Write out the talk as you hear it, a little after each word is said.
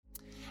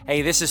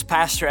Hey, this is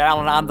Pastor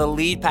Allen. I'm the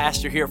lead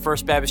pastor here at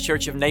First Baptist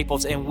Church of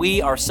Naples, and we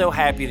are so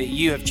happy that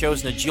you have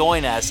chosen to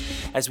join us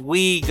as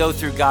we go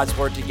through God's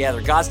Word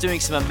together. God's doing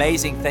some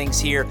amazing things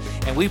here,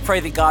 and we pray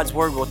that God's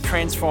Word will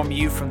transform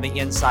you from the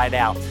inside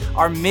out.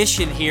 Our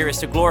mission here is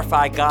to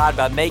glorify God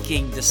by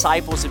making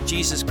disciples of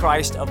Jesus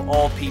Christ of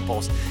all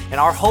peoples. And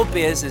our hope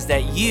is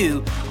that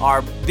you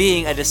are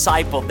being a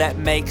disciple that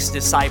makes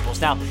disciples.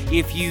 Now,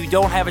 if you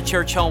don't have a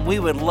church home, we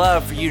would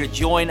love for you to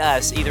join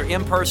us either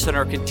in person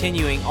or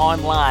continuing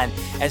online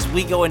as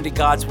we go into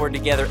God's Word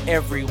together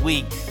every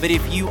week. But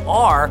if you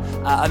are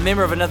a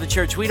member of another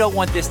church, we don't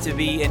want this to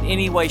be in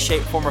any way,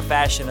 shape, form, or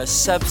fashion a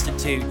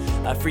substitute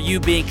for you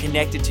being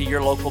connected to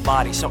your local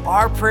body. So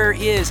our prayer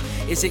is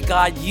that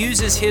God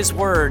uses His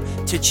Word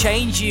to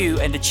change you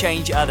and to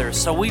change others.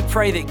 So we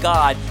pray that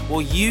God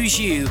will use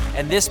you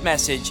and this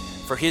message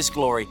for His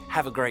glory.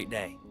 Have a great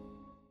day.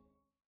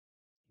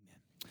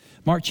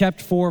 Mark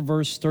chapter 4,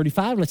 verse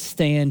 35. Let's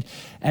stand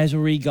as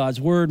we read God's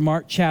Word.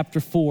 Mark chapter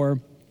 4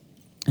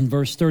 and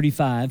verse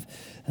 35.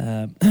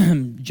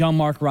 John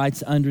Mark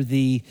writes under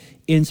the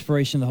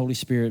inspiration of the Holy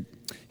Spirit.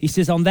 He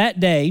says, "On that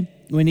day,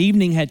 when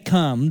evening had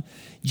come,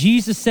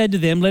 Jesus said to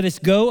them, 'Let us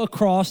go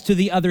across to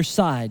the other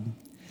side.'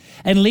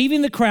 And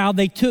leaving the crowd,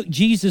 they took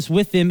Jesus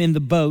with them in the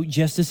boat,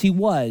 just as he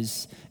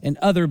was, and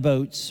other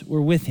boats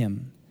were with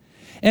him.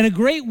 And a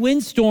great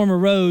windstorm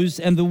arose,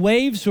 and the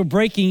waves were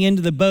breaking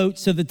into the boat,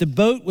 so that the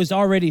boat was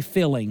already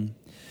filling.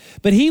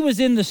 But he was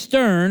in the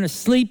stern,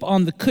 asleep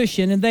on the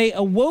cushion, and they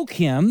woke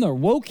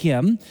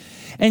him,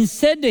 and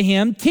said to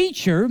him,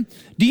 'Teacher,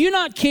 do you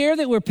not care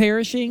that we're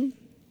perishing?'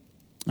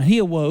 And he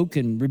awoke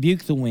and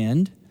rebuked the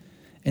wind,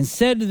 and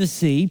said to the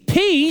sea,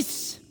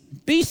 'Peace,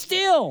 be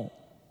still.'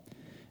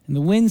 And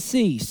the wind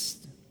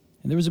ceased,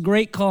 and there was a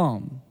great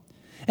calm.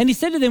 And he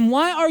said to them,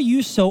 'Why are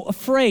you so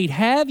afraid?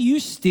 Have you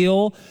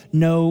still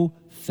no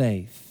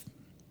faith?'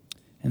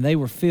 And they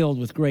were filled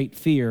with great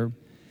fear,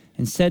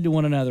 and said to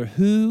one another,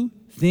 'Who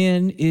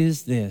then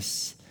is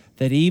this,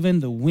 that even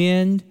the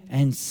wind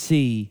and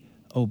sea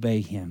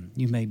obey him?'"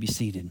 You may be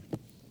seated.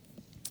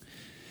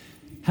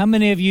 How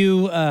many of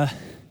you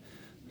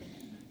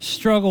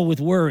struggle with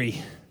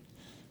worry?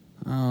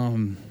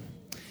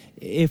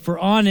 If we're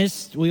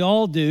honest, we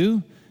all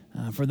do.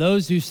 For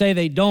those who say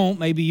they don't,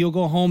 maybe you'll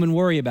go home and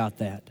worry about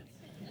that.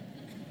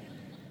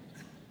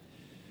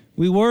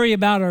 We worry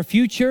about our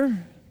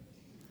future,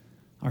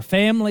 our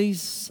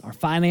families, our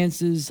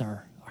finances,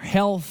 our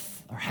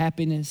health, our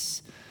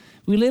happiness.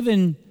 We live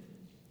in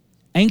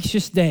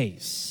anxious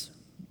days.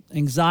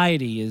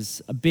 Anxiety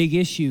is a big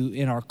issue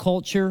in our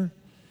culture.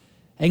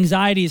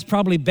 Anxiety is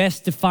probably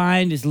best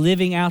defined as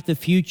living out the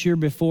future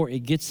before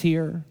it gets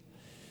here.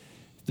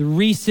 The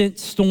recent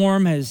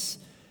storm has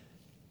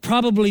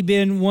probably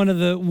been one of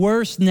the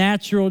worst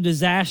natural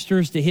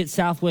disasters to hit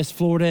Southwest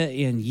Florida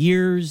in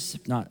years,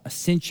 if not a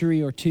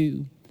century or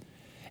two.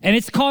 And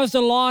it's caused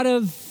a lot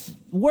of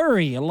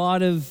worry, a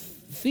lot of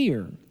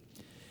fear.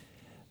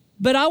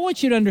 But I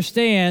want you to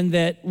understand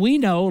that we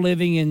know,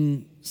 living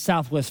in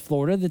Southwest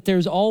Florida, that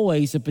there's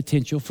always a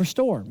potential for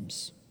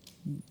storms.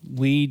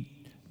 We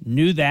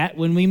knew that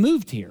when we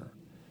moved here.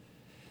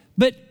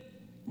 But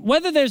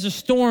whether there's a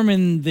storm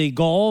in the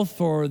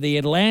Gulf or the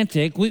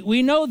Atlantic,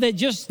 we know that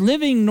just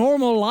living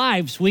normal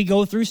lives, we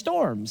go through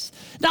storms.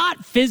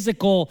 Not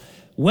physical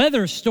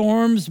weather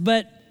storms,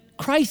 but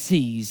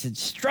crises and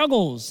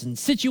struggles and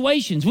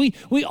situations.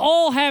 We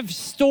all have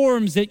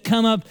storms that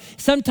come up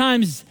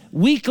sometimes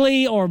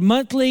weekly or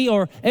monthly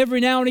or every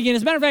now and again.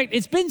 As a matter of fact,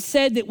 it's been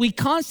said that we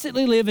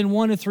constantly live in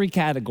one of three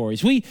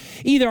categories. We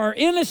either are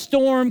in a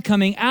storm,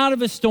 coming out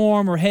of a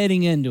storm, or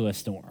heading into a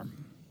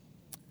storm.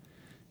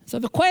 So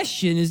the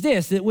question is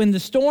this, that when the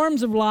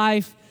storms of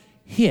life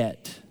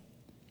hit,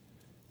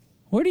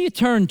 where do you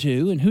turn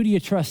to and who do you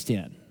trust in?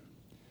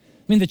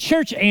 I mean, the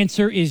church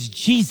answer is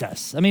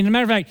Jesus. I mean, as a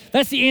matter of fact,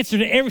 that's the answer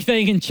to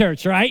everything in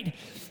church, right?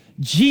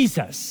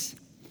 Jesus.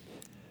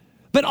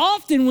 But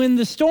often when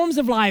the storms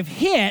of life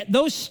hit,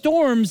 those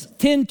storms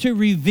tend to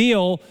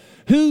reveal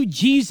who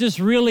Jesus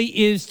really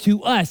is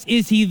to us.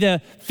 Is he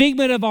the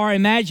figment of our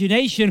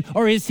imagination,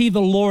 or is he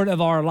the Lord of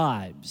our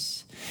lives?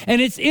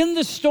 And it's in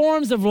the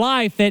storms of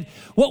life that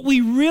what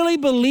we really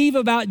believe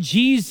about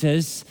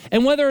Jesus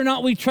and whether or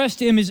not we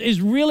trust him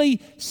is really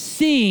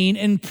seen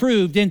and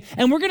proved. And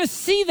we're going to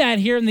see that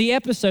here in the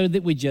episode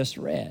that we just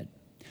read.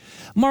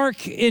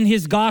 Mark, in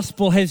his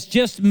gospel, has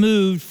just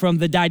moved from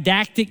the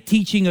didactic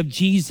teaching of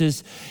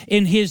Jesus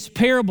in his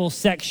parable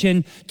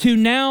section to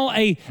now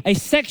a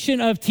section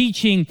of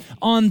teaching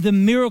on the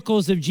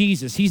miracles of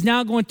Jesus. He's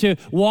now going to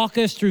walk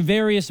us through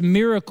various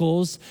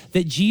miracles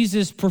that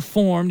Jesus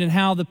performed and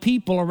how the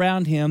people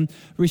around him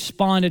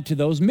responded to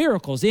those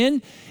miracles.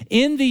 In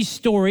these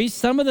stories,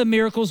 some of the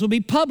miracles will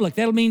be public.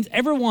 That means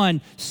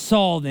everyone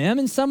saw them,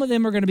 and some of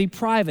them are going to be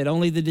private.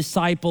 Only the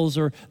disciples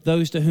or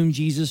those to whom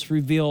Jesus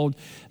revealed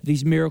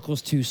these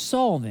miracles to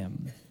saw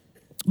them.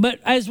 But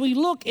as we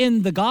look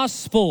in the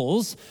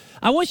Gospels,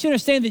 I want you to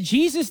understand that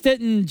Jesus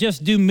didn't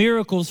just do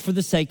miracles for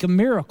the sake of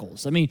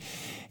miracles. I mean,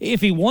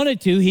 if he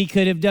wanted to, he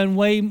could have done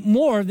way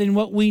more than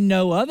what we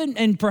know of,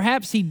 and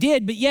perhaps he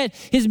did, but yet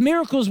his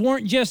miracles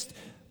weren't just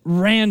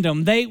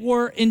random. They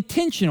were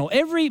intentional.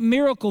 Every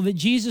miracle that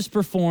Jesus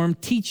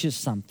performed teaches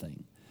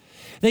something.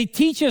 They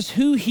teach us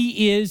who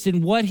he is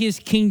and what his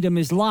kingdom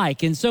is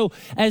like. And so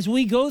as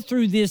we go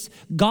through this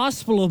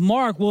Gospel of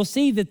Mark, we'll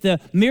see that the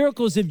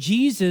miracles of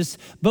Jesus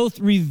both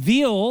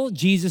reveal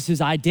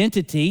Jesus'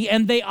 identity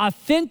and they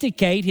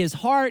authenticate his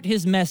heart,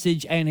 his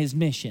message, and his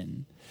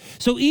mission.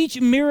 So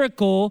each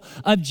miracle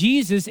of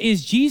Jesus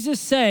is Jesus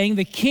saying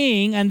the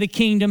king and the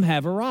kingdom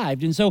have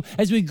arrived. And so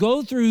as we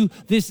go through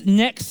this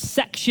next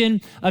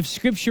section of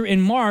Scripture in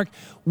Mark,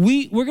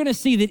 we're going to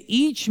see that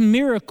each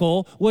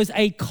miracle was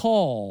a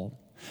call.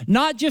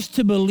 Not just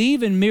to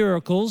believe in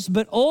miracles,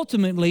 but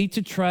ultimately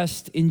to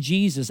trust in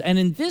Jesus. And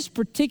in this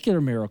particular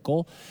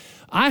miracle,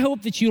 I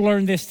hope that you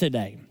learn this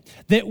today,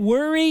 that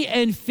worry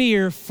and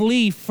fear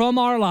flee from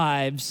our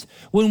lives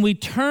when we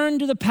turn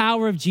to the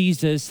power of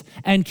Jesus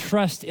and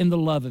trust in the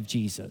love of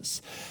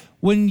Jesus.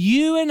 When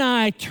you and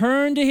I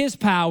turn to his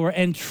power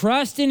and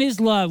trust in his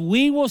love,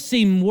 we will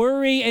see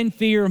worry and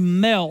fear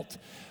melt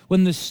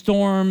when the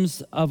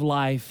storms of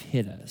life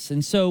hit us.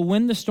 And so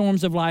when the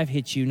storms of life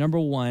hit you, number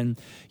one,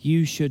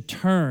 you should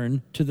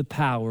turn to the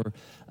power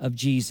of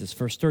Jesus.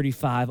 Verse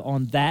 35,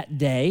 on that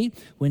day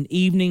when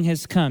evening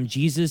has come,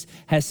 Jesus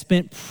has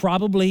spent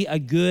probably a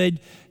good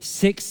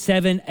 6,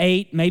 7,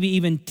 8, maybe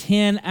even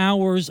 10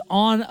 hours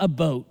on a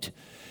boat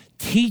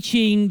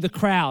teaching the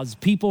crowds.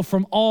 People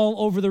from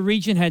all over the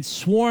region had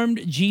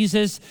swarmed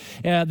Jesus.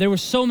 There were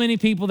so many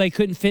people they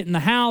couldn't fit in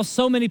the house,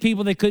 so many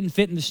people they couldn't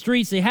fit in the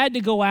streets. They had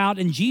to go out,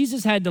 and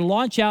Jesus had to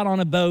launch out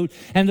on a boat,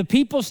 and the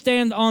people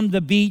stand on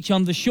the beach,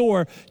 on the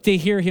shore, to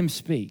hear him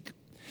speak.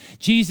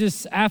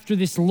 Jesus, after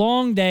this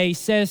long day,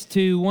 says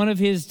to one of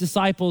his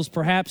disciples,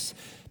 perhaps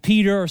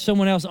Peter or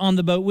someone else on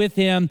the boat with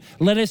him,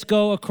 let us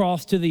go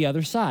across to the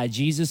other side.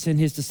 Jesus and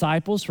his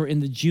disciples were in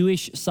the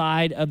Jewish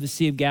side of the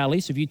Sea of Galilee.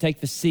 So if you take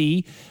the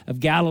Sea of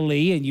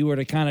Galilee and you were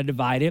to kind of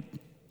divide it,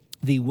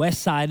 the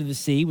west side of the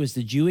sea was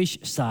the Jewish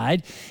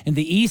side, and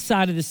the east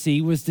side of the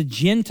sea was the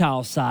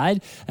Gentile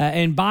side.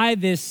 And by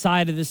this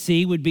side of the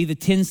sea would be the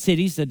 10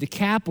 cities, the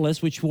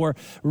Decapolis, which were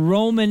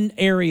Roman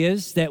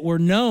areas that were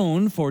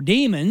known for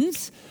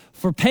demons,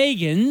 for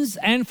pagans,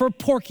 and for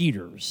pork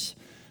eaters.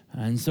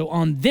 And so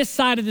on this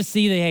side of the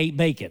sea, they ate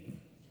bacon.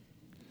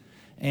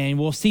 And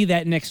we'll see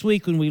that next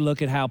week when we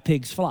look at how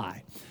pigs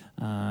fly.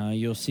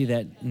 You'll see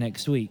that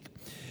next week.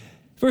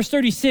 Verse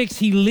 36,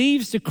 he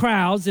leaves the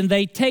crowds and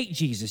they take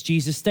Jesus.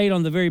 Jesus stayed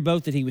on the very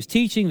boat that he was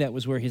teaching. That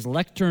was where his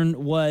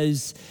lectern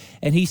was.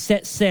 And he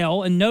set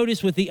sail, and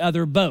notice with the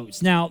other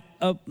boats. Now,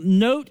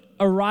 note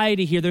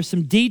variety here. There's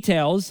some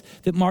details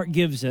that Mark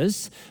gives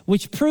us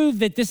which prove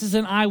that this is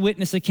an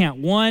eyewitness account.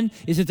 One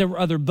is that there were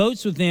other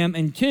boats with them,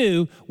 and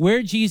two,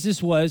 where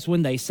Jesus was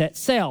when they set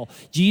sail.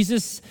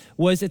 Jesus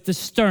was at the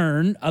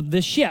stern of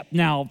the ship.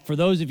 Now, for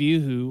those of you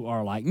who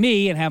are like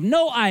me and have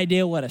no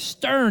idea what a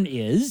stern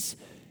is,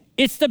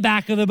 it's the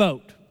back of the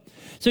boat.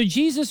 So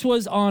Jesus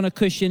was on a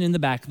cushion in the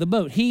back of the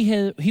boat.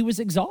 He was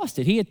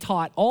exhausted. He had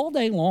taught all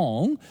day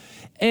long,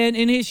 and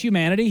in his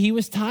humanity, he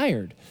was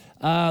tired.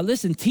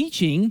 Listen,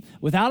 teaching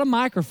without a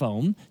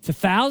microphone to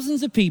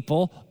thousands of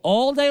people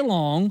all day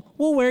long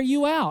will wear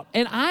you out.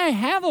 And I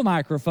have a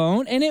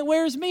microphone, and it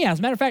wears me out. As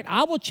a matter of fact,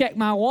 I will check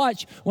my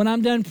watch when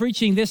I'm done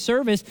preaching this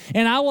service,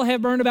 and I will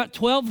have burned about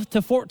 12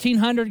 to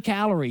 1,400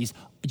 calories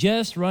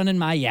just running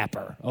my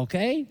yapper,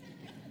 okay?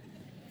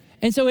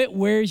 And so it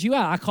wears you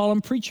out. I call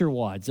them preacher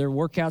wads. They're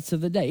workouts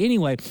of the day.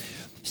 Anyway,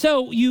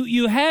 so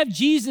you have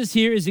Jesus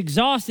here is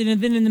exhausted. And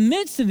then in the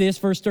midst of this,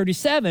 verse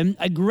 37,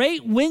 a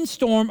great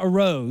windstorm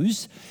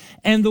arose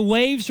and the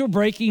waves were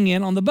breaking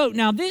in on the boat.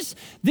 Now, this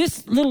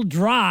little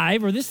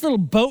drive or this little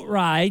boat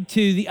ride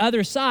to the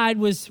other side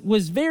was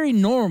very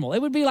normal. It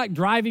would be like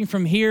driving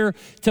from here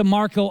to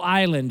Marco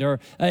Island or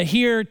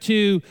here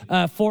to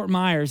Fort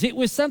Myers. It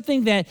was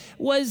something that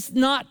was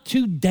not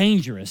too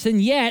dangerous.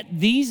 And yet,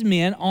 these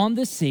men on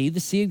the Sea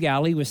of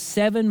Galilee, was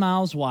 7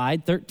 miles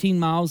wide, 13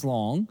 miles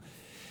long.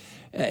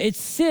 It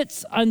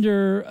sits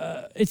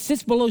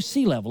below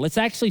sea level. It's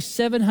actually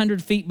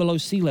 700 feet below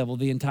sea level,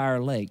 the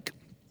entire lake.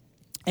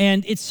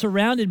 And it's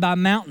surrounded by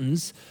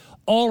mountains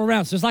all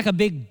around. So it's like a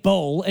big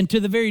bowl. And to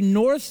the very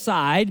north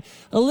side,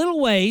 a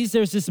little ways,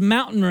 there's this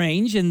mountain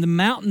range. And the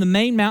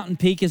main mountain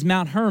peak is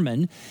Mount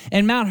Hermon.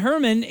 And Mount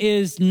Hermon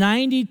is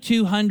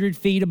 9,200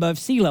 feet above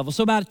sea level.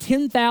 So about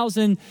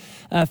 10,000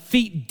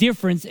 feet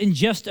difference in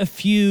just a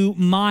few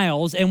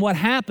miles. And what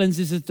happens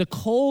is that the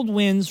cold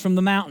winds from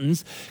the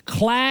mountains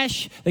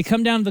clash. They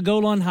come down to the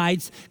Golan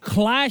Heights,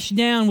 clash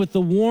down with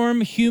the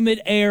warm,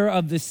 humid air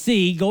of the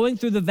sea, going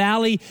through the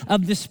Valley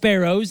of the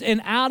Sparrows,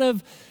 and out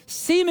of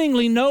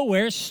seemingly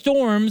nowhere,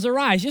 storms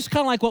arise, just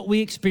kind of like what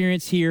we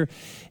experience here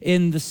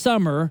in the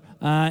summer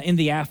in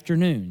the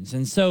afternoons.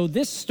 And so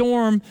this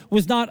storm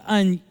was not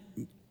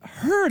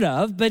heard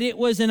of, but it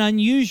was an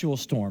unusual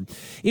storm.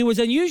 It was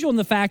unusual in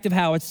the fact of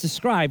how it's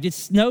described.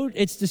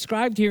 It's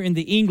described here in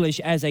the English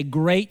as a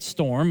great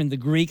storm, in the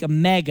Greek, a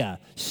mega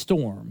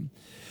storm.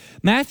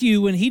 Matthew,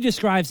 when he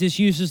describes this,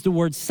 uses the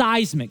word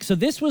seismic. So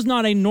this was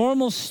not a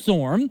normal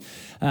storm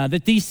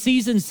that these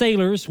seasoned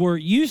sailors were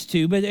used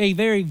to, but a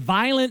very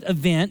violent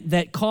event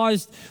that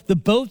caused the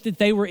boat that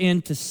they were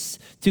in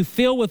to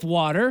fill with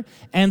water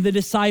and the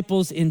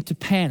disciples into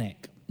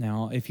panic.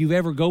 Now, if you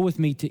ever go with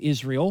me to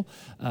Israel,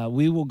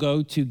 we will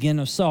go to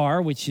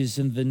Gennesaret, which is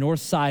in the north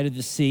side of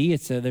the sea.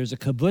 There's a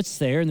kibbutz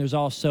there, and there's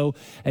also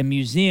a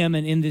museum.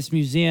 And in this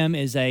museum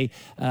is a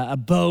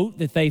boat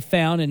that they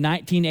found in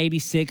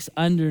 1986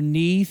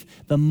 underneath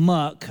the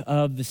muck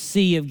of the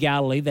Sea of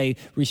Galilee. They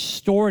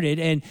restored it,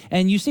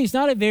 and you see, it's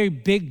not a very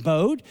big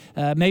boat.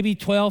 Maybe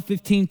 12,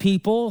 15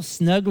 people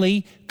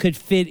snugly could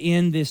fit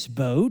in this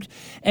boat.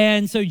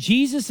 And so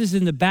Jesus is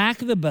in the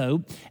back of the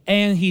boat,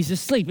 and he's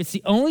asleep. It's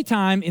the only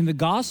time in the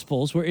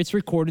Gospels where it's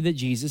recorded that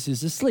Jesus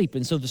is asleep.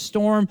 And so the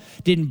storm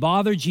didn't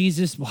bother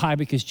Jesus. Why?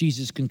 Because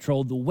Jesus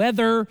controlled the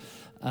weather.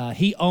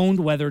 He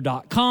owned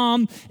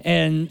weather.com.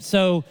 And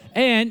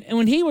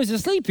when he was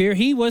asleep here,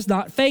 he was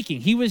not faking.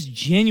 He was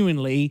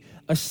genuinely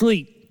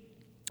asleep.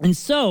 And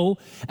so,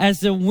 as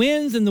the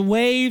winds and the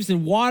waves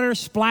and water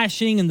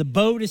splashing and the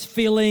boat is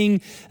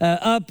filling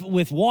up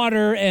with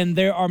water and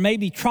there are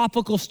maybe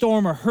tropical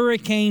storm or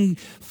hurricane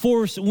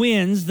force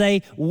winds,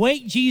 they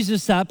wake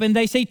Jesus up and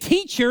they say,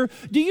 "Teacher,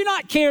 do you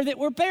not care that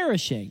we're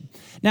perishing?"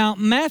 Now,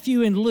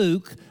 Matthew and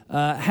Luke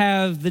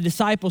have the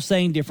disciples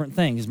saying different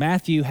things.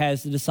 Matthew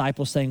has the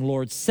disciples saying,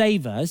 "Lord,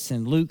 save us."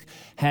 And Luke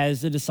has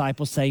the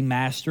disciples saying,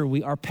 "Master,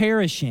 we are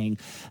perishing."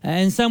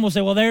 And some will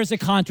say, well, there's a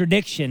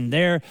contradiction.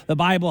 There, the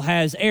Bible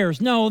has errors.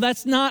 No,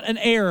 that's not an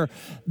error.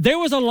 There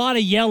was a lot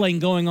of yelling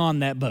going on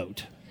that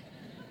boat.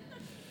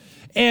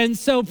 And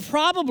so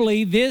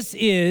probably this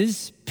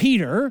is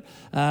Peter,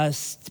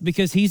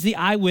 because he's the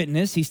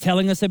eyewitness. He's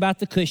telling us about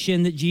the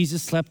cushion that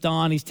Jesus slept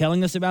on. He's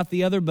telling us about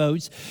the other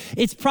boats.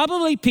 It's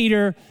probably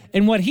Peter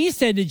and what he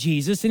said to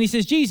Jesus. And he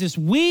says, "Jesus,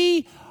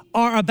 we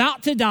are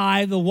about to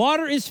die. The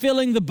water is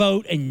filling the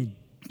boat and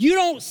you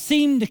don't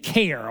seem to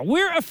care.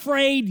 We're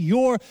afraid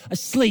you're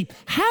asleep.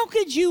 How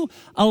could you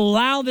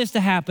allow this to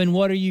happen?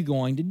 What are you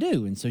going to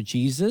do?" And so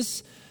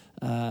Jesus,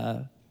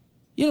 the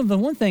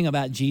one thing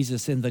about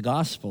Jesus in the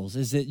Gospels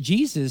is that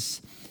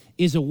Jesus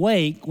is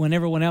awake when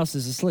everyone else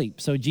is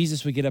asleep. So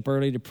Jesus would get up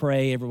early to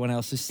pray. Everyone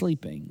else is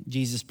sleeping.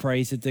 Jesus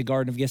prays at the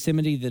Garden of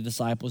Gethsemane. The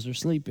disciples are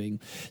sleeping.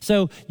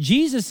 So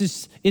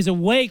Jesus is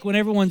awake when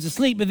everyone's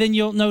asleep, but then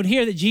you'll note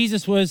here that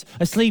Jesus was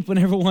asleep when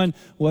everyone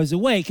was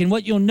awake. And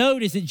what you'll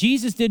note is that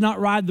Jesus did not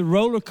ride the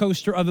roller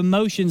coaster of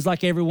emotions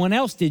like everyone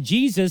else did.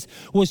 Jesus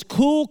was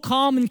cool,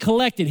 calm, and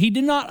collected. He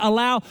did not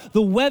allow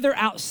the weather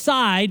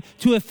outside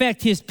to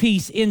affect his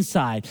peace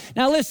inside.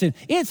 Now listen,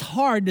 it's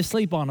hard to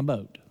sleep on a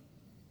boat.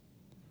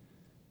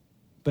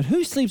 But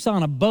who sleeps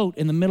on a boat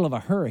in the middle of a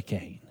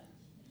hurricane?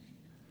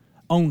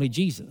 Only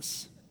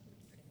Jesus.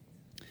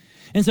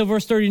 And so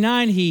verse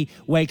 39, he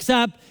wakes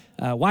up,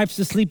 wipes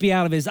the sleepy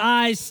out of his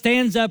eyes,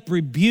 stands up,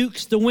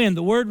 rebukes the wind.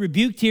 The word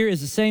rebuked here is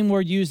the same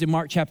word used in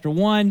Mark chapter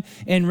 1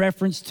 in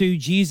reference to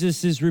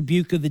Jesus'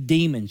 rebuke of the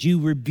demons.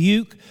 You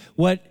rebuke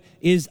what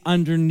is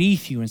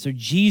underneath you. And so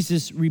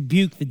Jesus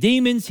rebuked the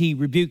demons, he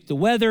rebuked the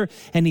weather,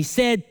 and he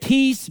said,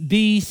 "Peace,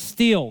 be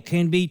still,"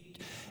 can be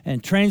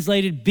and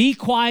translated, "Be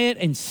quiet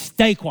and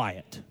stay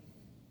quiet."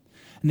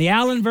 In the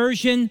Allen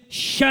version,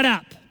 "Shut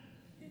up."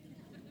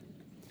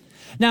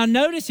 Now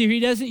notice here,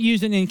 he doesn't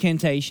use an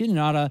incantation,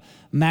 not a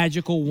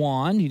magical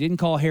wand. He didn't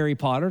call Harry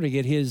Potter to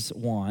get his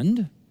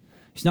wand.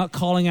 He's not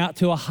calling out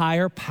to a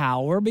higher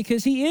power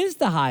because he is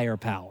the higher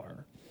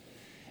power.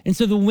 And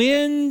so the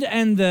wind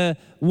and the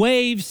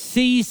waves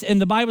cease,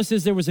 and the Bible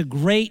says there was a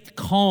great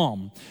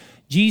calm.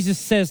 Jesus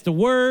says the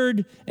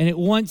word, and at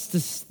once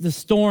the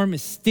storm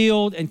is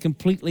stilled and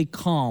completely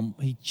calm.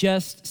 He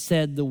just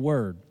said the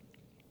word.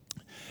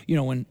 You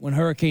know, when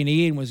Hurricane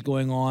Ian was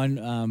going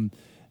on,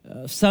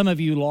 some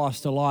of you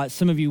lost a lot.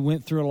 Some of you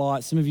went through a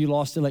lot. Some of you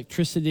lost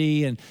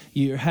electricity, and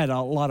you had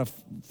a lot of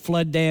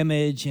flood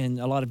damage and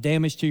a lot of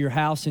damage to your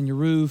house and your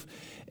roof.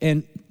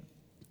 And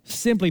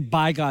simply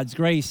by God's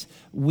grace,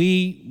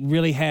 we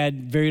really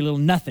had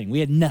nothing.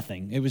 We had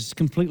nothing. It was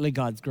completely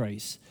God's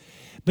grace.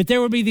 But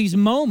there would be these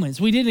moments.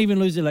 We didn't even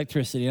lose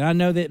electricity, and I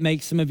know that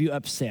makes some of you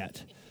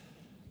upset.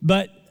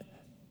 But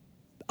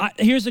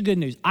here's the good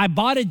news. I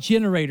bought a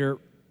generator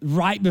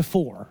right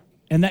before,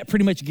 and that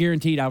pretty much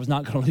guaranteed I was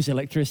not going to lose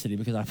electricity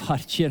because I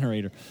bought a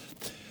generator.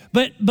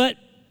 But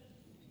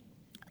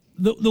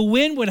the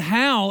wind would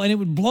howl, and it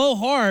would blow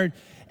hard,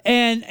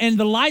 and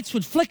the lights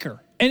would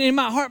flicker. And in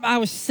my heart, I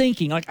was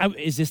thinking,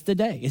 is this the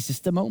day? Is this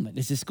the moment?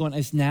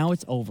 Now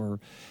it's over,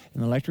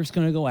 and the electric's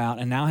going to go out,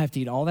 and now I have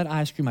to eat all that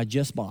ice cream I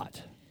just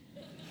bought.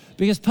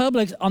 Because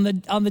Publix, on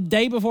the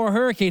day before a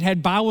hurricane,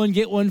 had buy one,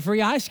 get one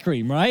free ice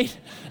cream, right?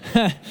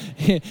 What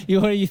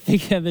do you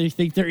think? They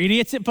think they're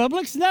idiots at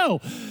Publix? No.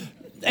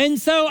 And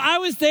so I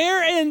was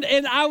there,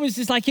 and I was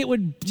just like, it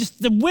would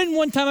just, the wind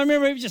one time, I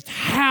remember it just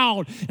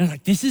howled. And I was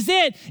like, this is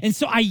it. And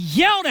so I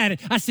yelled at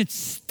it. I said,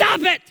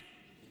 stop it.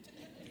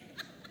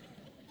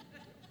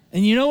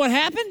 And you know what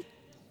happened?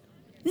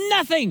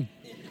 Nothing.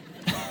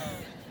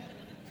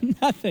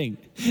 Nothing.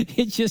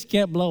 It just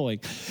kept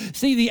blowing.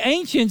 See, the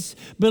ancients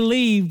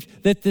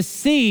believed that the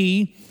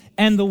sea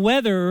and the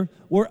weather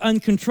were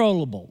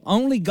uncontrollable.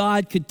 Only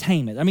God could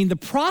tame it. I mean, the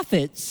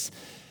prophets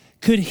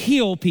could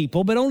heal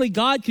people, but only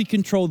God could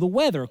control the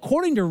weather.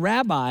 According to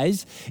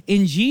rabbis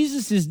in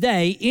Jesus'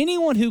 day,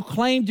 anyone who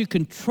claimed to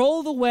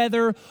control the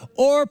weather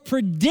or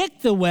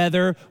predict the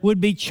weather would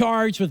be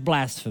charged with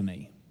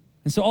blasphemy.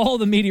 And so all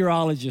the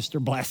meteorologists are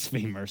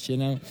blasphemers, you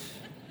know.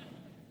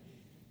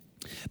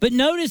 But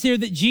notice here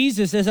that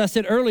Jesus, as I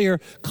said earlier,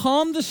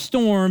 calmed the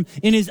storm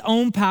in his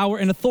own power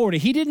and authority.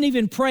 He didn't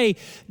even pray,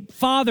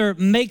 Father,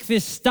 make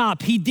this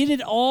stop. He did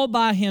it all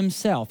by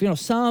himself. You know,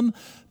 some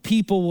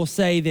people will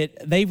say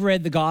that they've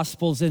read the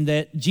Gospels and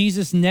that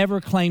Jesus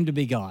never claimed to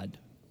be God.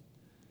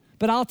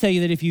 But I'll tell you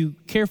that if you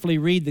carefully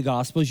read the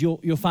Gospels,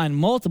 you'll find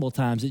multiple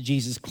times that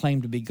Jesus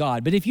claimed to be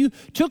God. But if you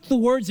took the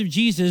words of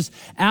Jesus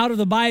out of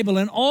the Bible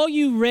and all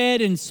you read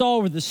and saw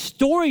were the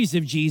stories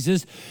of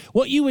Jesus,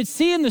 what you would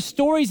see in the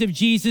stories of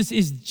Jesus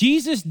is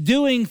Jesus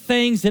doing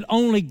things that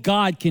only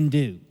God can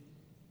do.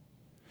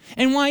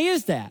 And why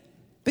is that?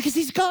 Because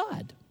he's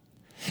God.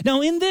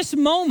 Now, in this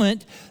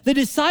moment, the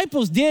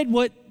disciples did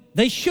what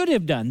they should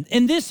have done.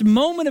 In this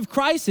moment of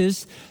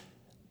crisis,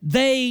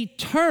 they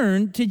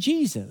turned to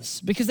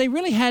Jesus because they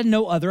really had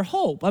no other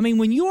hope. I mean,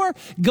 when you're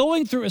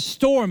going through a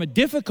storm, a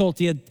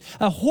difficulty,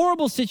 a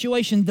horrible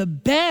situation, the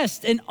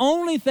best and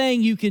only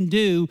thing you can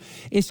do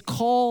is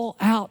call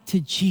out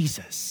to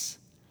Jesus.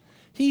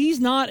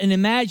 He's not an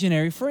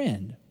imaginary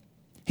friend.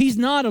 He's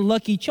not a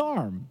lucky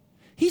charm.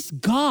 He's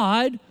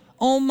God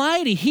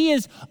Almighty. He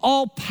is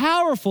all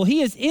powerful.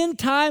 He is in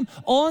time,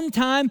 on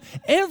time,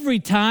 every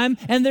time,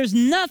 and there's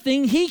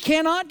nothing he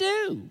cannot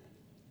do.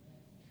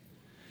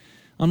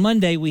 On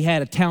Monday, we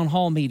had a town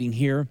hall meeting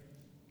here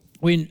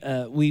when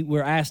we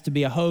were asked to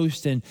be a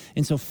host, and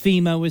so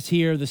FEMA was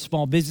here, the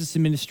Small Business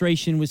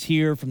Administration was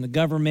here from the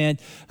government,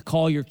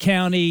 Collier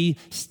County,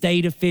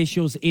 state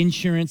officials,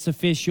 insurance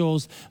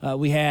officials.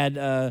 We had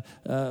a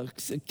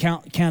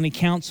county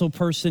council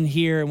person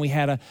here, and we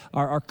had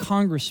our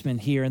congressman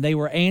here, and they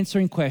were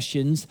answering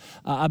questions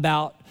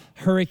about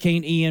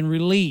Hurricane Ian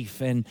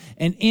relief. And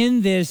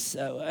in this,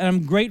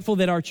 I'm grateful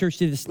that our church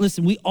did this.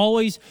 Listen, we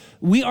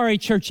are a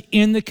church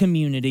in the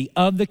community,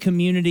 of the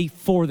community,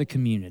 for the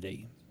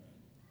community.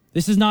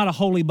 This is not a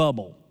holy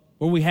bubble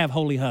where we have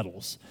holy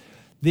huddles.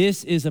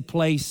 This is a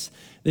place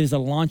that is a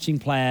launching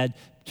pad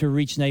to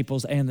reach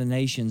Naples and the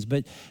nations.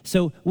 But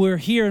so we're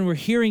here and we're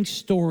hearing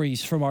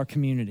stories from our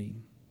community.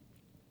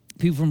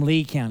 People from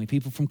Lee County,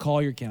 people from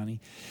Collier County.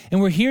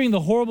 And we're hearing the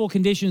horrible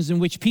conditions in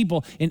which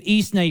people in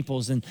East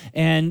Naples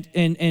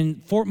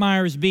and Fort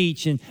Myers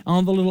Beach and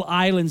on the little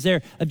islands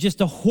there, of just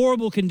the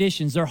horrible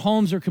conditions. Their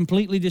homes are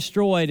completely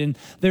destroyed and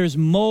there's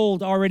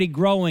mold already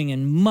growing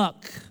and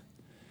muck.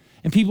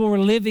 And people were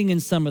living in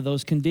some of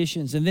those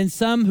conditions. And then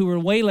some who were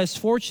way less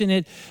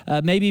fortunate,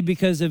 maybe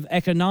because of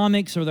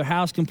economics or their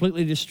house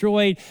completely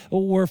destroyed,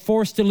 were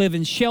forced to live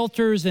in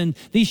shelters. And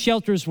these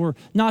shelters were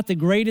not the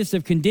greatest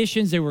of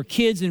conditions. There were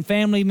kids and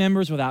family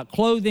members without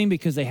clothing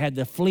because they had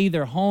to flee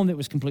their home that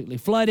was completely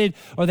flooded,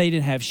 or they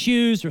didn't have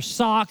shoes or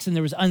socks, and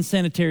there was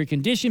unsanitary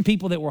condition.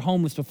 People that were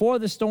homeless before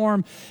the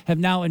storm have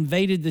now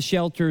invaded the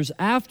shelters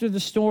after the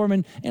storm.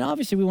 And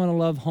obviously we want to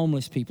love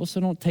homeless people,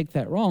 so don't take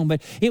that wrong.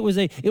 But it was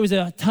a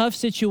tough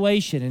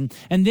situation.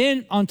 And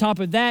then on top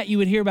of that, you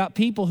would hear about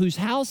people whose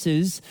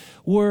houses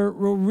were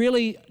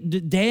really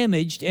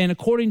damaged. And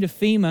according to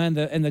FEMA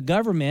and the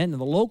government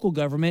and the local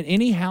government,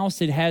 any house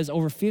that has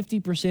over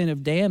 50%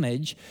 of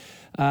damage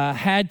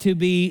had to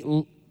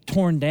be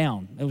torn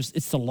down.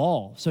 It's the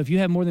law. So if you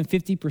have more than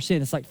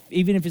 50%, it's like,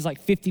 even if it's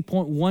like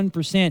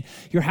 50.1%,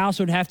 your house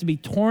would have to be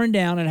torn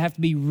down and have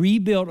to be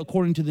rebuilt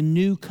according to the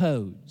new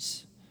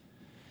codes.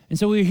 And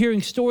so we're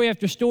hearing story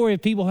after story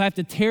of people who have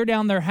to tear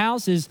down their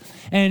houses,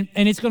 and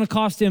it's going to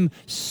cost them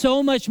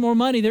so much more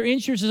money. Their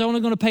insurance is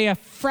only going to pay a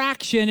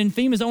fraction, and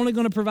FEMA is only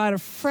going to provide a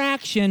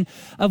fraction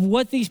of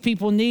what these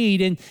people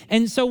need.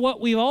 And so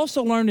what we've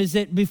also learned is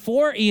that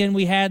before Ian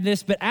we had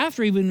this, but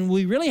after even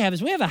we really have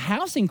this, we have a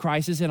housing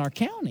crisis in our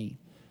county.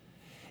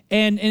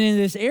 And in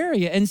this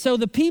area. And so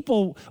the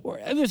people,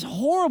 it was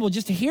horrible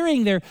just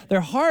hearing their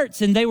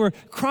hearts, and they were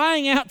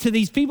crying out to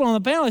these people on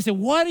the panel. They said,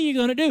 what are you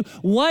going to do?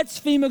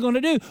 What's FEMA going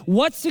to do?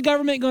 What's the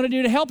government going to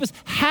do to help us?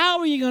 How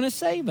are you going to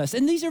save us?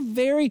 And these are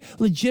very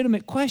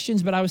legitimate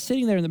questions, but I was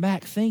sitting there in the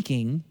back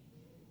thinking,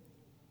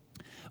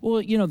 well,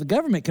 you know, the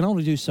government can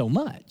only do so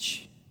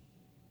much.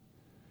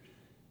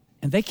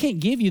 And they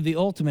can't give you the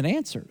ultimate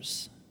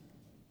answers.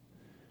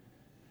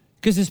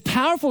 Because as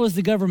powerful as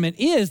the government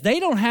is, they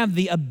don't have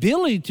the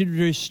ability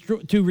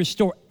to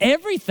restore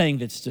everything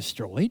that's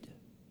destroyed.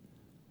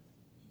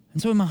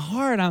 And so in my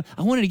heart, I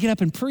wanted to get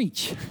up and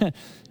preach.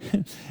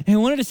 And I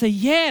wanted to say,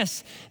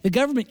 yes, the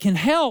government can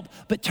help,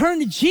 but turn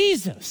to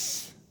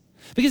Jesus.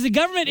 Because the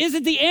government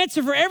isn't the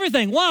answer for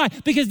everything. Why?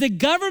 Because the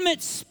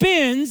government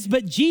spends,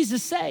 but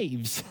Jesus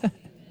saves.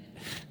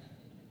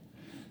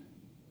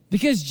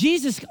 Because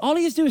Jesus, all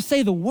he has to do is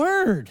say the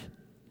word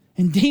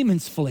and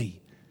demons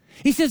flee.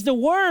 He says the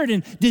word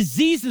and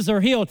diseases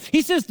are healed.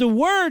 He says the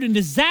word and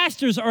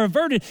disasters are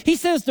averted. He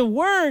says the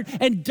word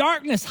and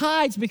darkness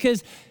hides,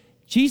 because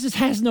Jesus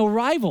has no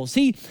rivals.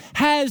 He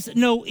has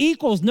no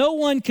equals. No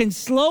one can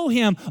slow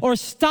him or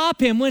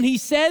stop him. When he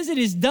says it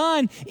is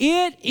done,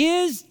 it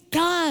is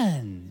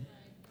done.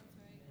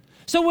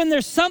 So when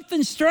there's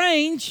something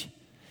strange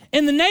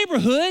in the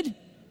neighborhood,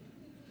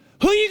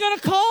 who are you going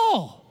to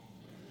call?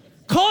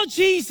 Call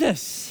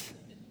Jesus.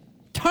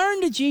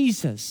 Turn to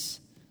Jesus.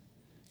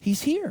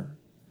 He's here.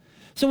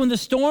 So when the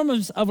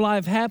storms of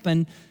life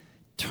happen,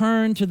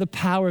 turn to the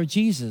power of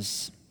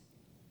Jesus.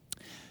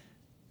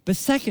 But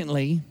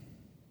secondly,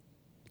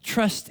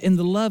 trust in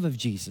the love of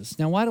Jesus.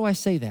 Now, why do I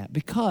say that?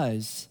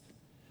 Because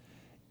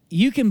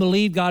you can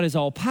believe God is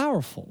all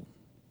powerful,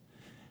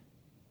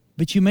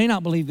 but you may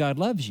not believe God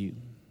loves you.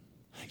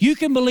 You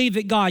can believe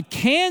that God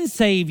can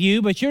save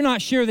you, but you're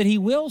not sure that he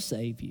will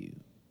save you.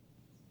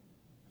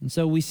 And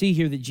so we see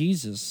here that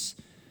Jesus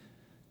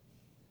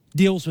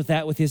deals with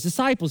that with his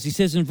disciples. He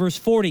says in verse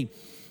 40,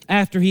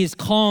 after he has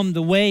calmed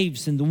the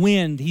waves and the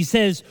wind, he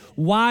says,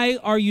 "Why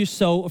are you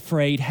so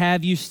afraid?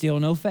 Have you still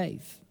no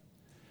faith?"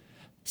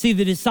 See,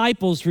 the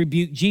disciples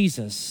rebuked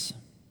Jesus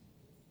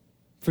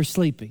for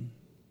sleeping,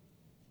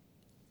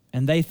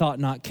 and they thought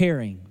not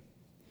caring.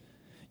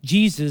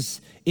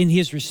 Jesus, in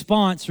his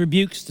response,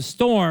 rebukes the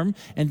storm,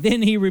 and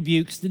then he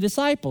rebukes the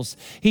disciples.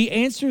 He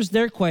answers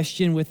their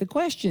question with a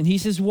question. He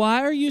says,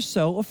 "Why are you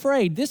so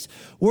afraid?" This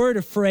word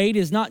afraid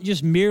is not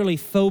just merely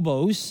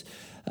phobos,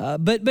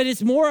 but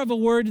it's more of a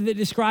word that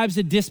describes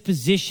a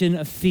disposition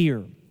of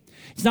fear.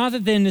 It's not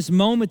that in this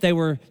moment they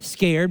were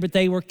scared, but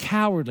they were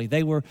cowardly.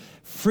 They were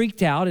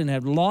freaked out and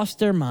had lost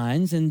their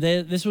minds, and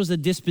this was a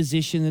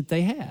disposition that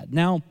they had.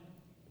 Now,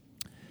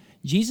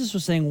 Jesus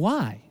was saying,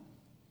 why?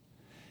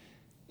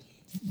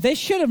 They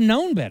should have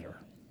known better.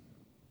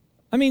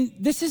 I mean,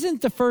 this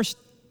isn't the first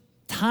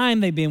time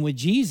they've been with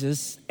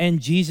Jesus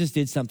and Jesus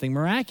did something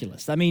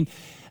miraculous. I mean,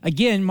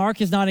 again, Mark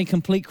is not in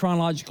complete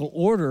chronological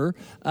order,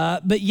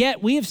 but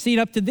yet we have seen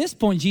up to this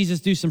point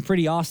Jesus do some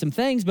pretty awesome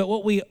things. But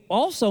what we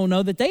also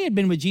know that they had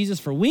been with Jesus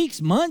for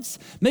weeks, months,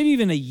 maybe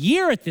even a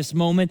year at this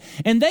moment,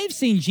 and they've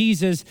seen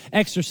Jesus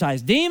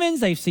exorcise demons.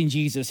 They've seen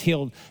Jesus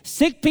heal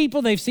sick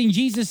people. They've seen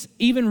Jesus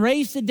even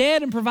raise the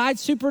dead and provide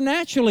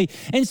supernaturally.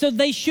 And so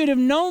they should have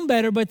known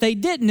better, but they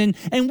didn't.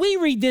 And we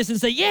read this and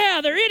say,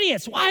 yeah, they're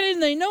idiots. Why didn't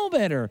they know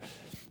better?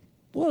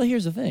 Well,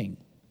 here's the thing.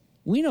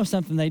 We know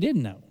something they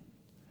didn't know.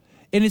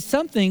 And it's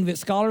something that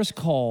scholars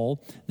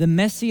call the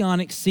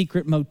messianic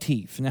secret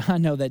motif. Now, I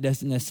know that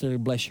doesn't necessarily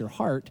bless your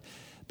heart,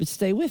 but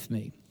stay with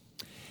me.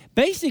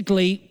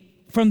 Basically,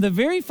 from the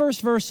very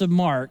first verse of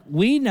Mark,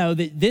 we know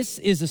that this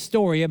is a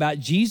story about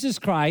Jesus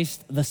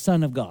Christ, the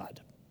Son of God.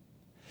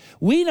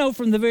 We know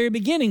from the very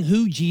beginning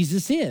who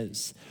Jesus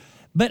is.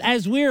 But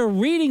as we're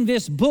reading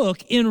this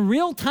book in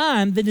real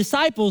time, the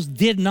disciples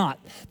did not.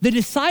 The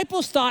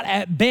disciples thought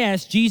at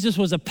best Jesus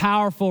was a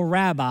powerful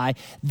rabbi.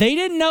 They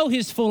didn't know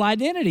his full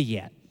identity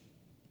yet.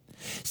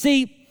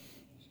 See,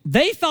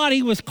 they thought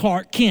he was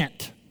Clark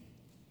Kent,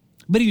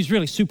 but he was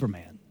really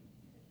Superman,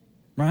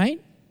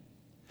 right?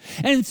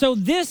 And so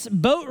this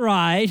boat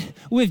ride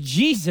with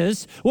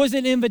Jesus was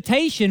an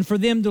invitation for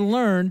them to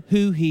learn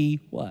who he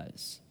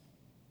was.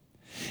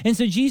 And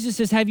so Jesus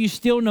says, have you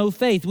still no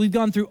faith? We've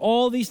gone through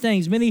all these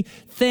things, many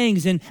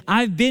things, and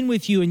I've been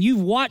with you, and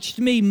you've watched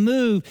me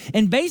move.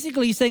 And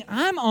basically he's saying,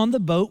 I'm on the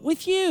boat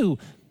with you.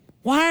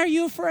 Why are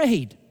you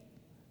afraid?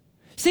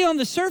 See, on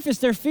the surface,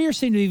 their fear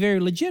seemed to be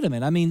very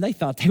legitimate. I mean, they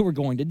thought they were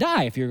going to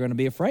die. If you're going to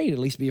be afraid, at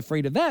least be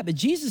afraid of that. But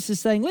Jesus is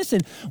saying, listen,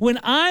 when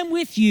I'm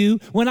with you,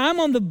 when I'm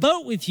on the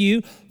boat with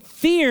you,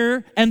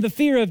 fear and the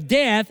fear of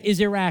death is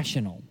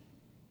irrational.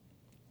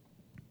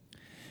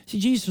 See,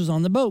 Jesus was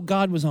on the boat.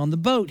 God was on the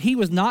boat. He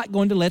was not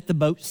going to let the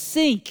boat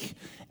sink.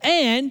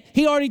 And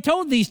he already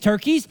told these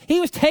turkeys he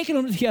was taking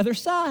them to the other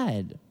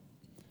side.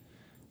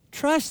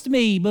 Trust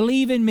me,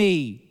 believe in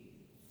me.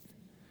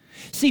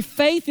 See,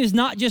 faith is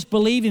not just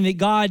believing that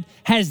God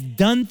has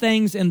done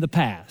things in the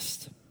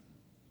past.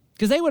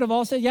 Because they would have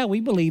all said, yeah,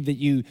 we believe that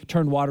you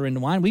turned water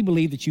into wine. We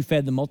believe that you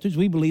fed the multitudes.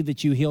 We believe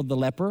that you healed the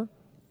leper.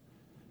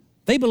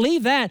 They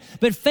believe that,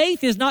 but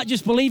faith is not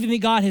just believing that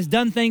God has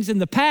done things in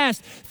the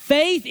past.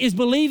 Faith is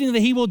believing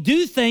that he will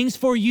do things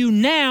for you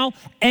now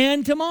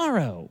and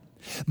tomorrow.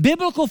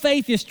 Biblical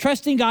faith is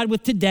trusting God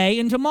with today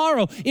and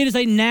tomorrow. It is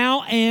a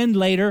now and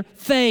later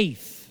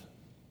faith.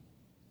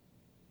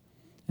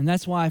 And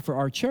that's why for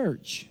our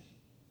church,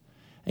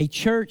 a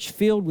church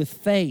filled with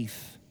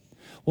faith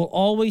will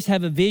always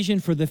have a vision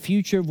for the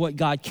future of what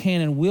God can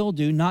and will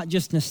do, not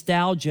just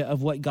nostalgia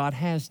of what God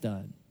has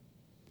done.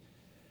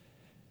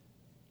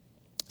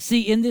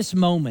 See, in this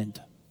moment,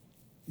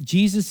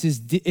 Jesus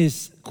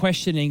is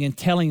questioning and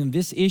telling them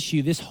this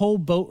issue, this whole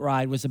boat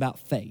ride was about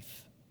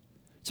faith.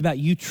 It's about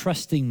you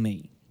trusting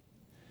me.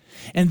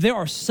 And there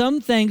are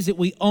some things that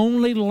we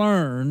only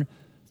learn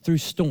through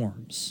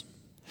storms.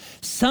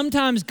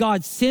 Sometimes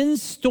God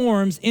sends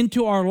storms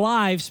into our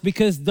lives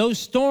because those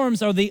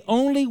storms are the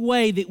only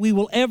way that we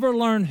will ever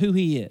learn who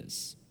He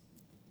is.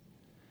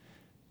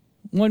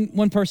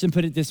 One person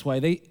put it this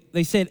way.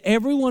 They said,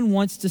 everyone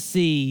wants to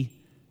see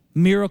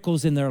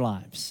miracles in their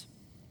lives,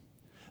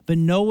 but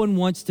no one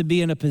wants to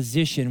be in a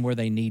position where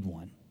they need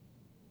one.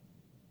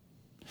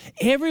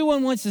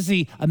 Everyone wants to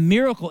see a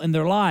miracle in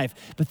their life,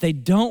 but they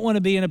don't want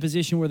to be in a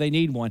position where they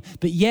need one.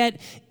 But yet,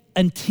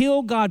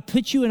 until God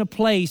puts you in a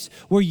place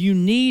where you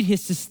need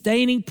His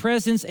sustaining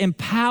presence and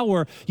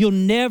power, you'll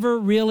never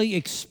really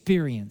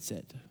experience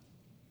it.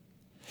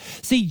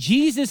 See,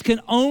 Jesus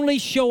can only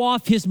show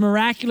off His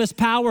miraculous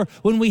power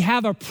when we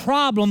have a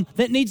problem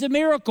that needs a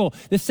miracle.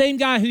 The same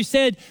guy who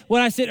said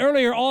what I said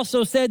earlier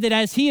also said that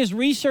as he has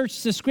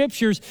researched the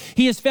scriptures,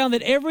 he has found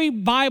that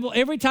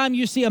every time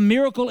you see a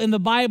miracle in the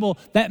Bible,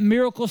 that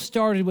miracle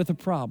started with a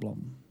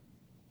problem.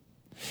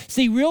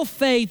 See, real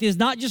faith is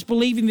not just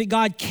believing that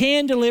God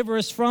can deliver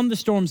us from the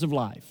storms of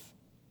life,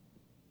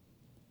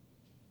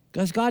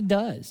 because God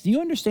does. Do you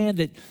understand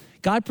that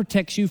God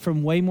protects you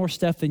from way more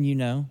stuff than you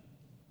know?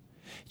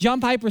 John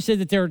Piper said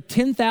that there are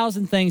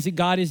 10,000 things that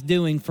God is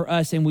doing for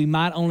us, and we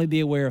might only be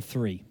aware of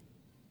 3.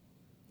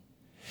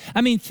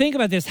 I mean, think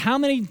about this. How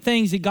many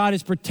things that God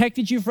has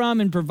protected you from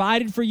and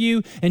provided for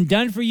you and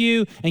done for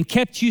you and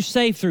kept you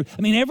safe through?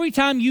 I mean, every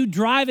time you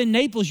drive in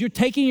Naples, you're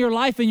taking your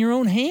life in your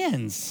own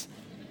hands.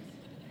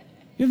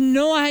 You have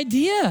no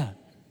idea.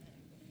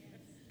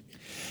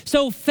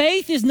 So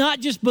faith is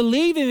not just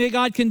believing that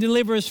God can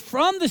deliver us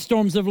from the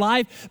storms of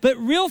life, but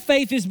real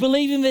faith is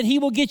believing that He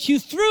will get you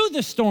through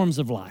the storms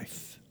of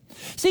life.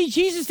 See,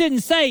 Jesus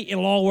didn't say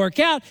it'll all work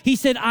out. He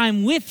said,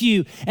 I'm with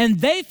you. And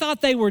they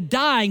thought they were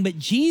dying, but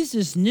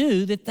Jesus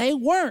knew that they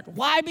weren't.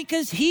 Why?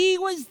 Because He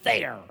was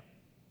there.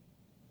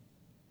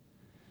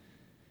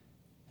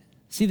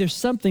 See, there's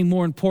something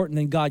more important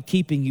than God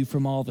keeping you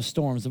from all the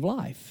storms of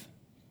life.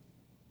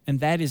 And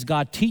that is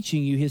God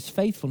teaching you His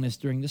faithfulness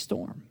during the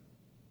storm.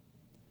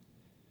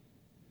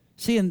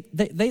 See, and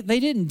they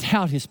didn't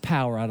doubt His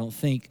power, I don't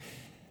think.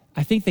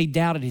 I think they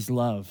doubted His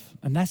love.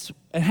 And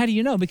how do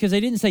you know? Because they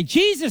didn't say,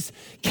 Jesus,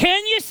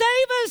 can you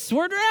save us?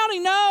 We're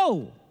drowning.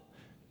 No.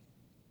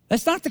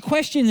 That's not the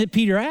question that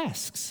Peter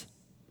asks.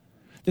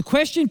 The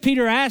question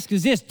Peter asks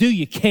is this: do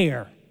you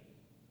care?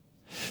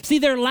 See,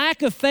 their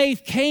lack of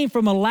faith came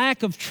from a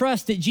lack of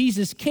trust that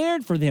Jesus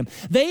cared for them.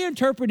 They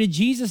interpreted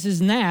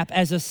Jesus' nap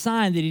as a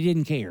sign that He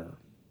didn't care.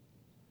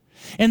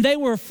 And they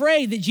were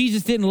afraid that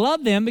Jesus didn't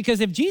love them, because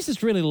if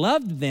Jesus really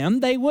loved them,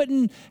 they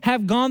wouldn't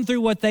have gone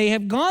through what they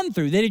have gone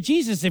through. That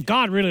if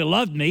God really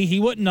loved me, He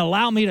wouldn't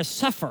allow me to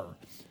suffer.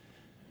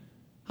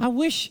 I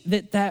wish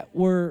that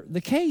were the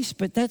case,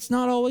 but that's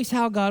not always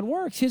how God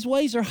works. His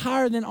ways are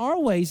higher than our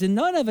ways, and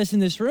none of us in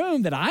this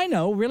room that I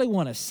know really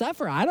want to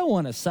suffer. I don't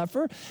want to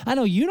suffer. I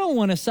know you don't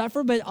want to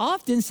suffer, but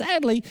often,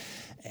 sadly,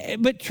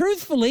 but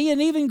truthfully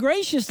and even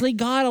graciously,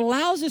 God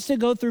allows us to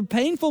go through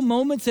painful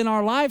moments in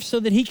our life so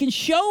that He can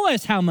show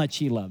us how much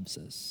He loves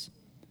us.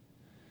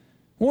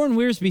 Warren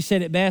Wiersbe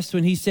said it best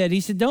when he said,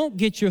 don't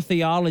get your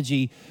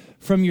theology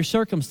from your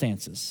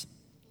circumstances,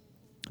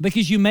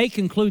 because you may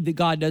conclude that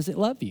God doesn't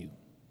love you.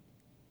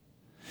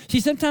 See,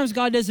 sometimes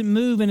God doesn't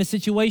move in a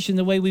situation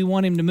the way we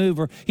want Him to move,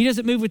 or He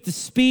doesn't move with the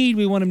speed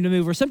we want Him to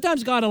move, or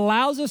sometimes God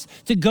allows us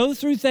to go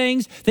through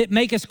things that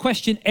make us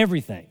question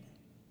everything.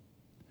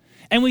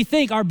 And we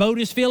think our boat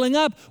is filling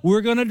up,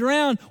 we're going to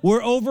drown,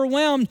 we're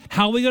overwhelmed,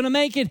 how are we going to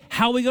make it,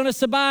 how are we going to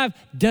survive?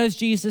 Does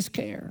Jesus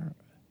care?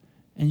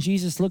 And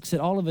Jesus looks at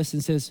all of us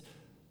and says,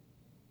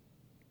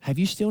 have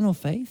you still no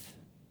faith?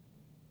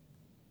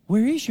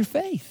 Where is your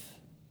faith?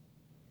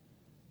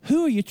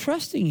 Who are you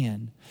trusting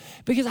in?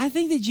 Because I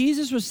think that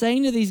Jesus was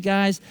saying to these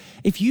guys,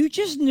 if you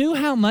just knew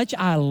how much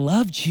I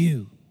loved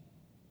you,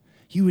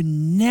 you would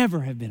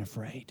never have been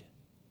afraid.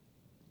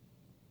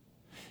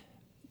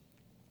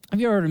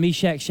 Have you ever heard of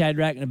Meshach,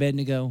 Shadrach, and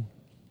Abednego?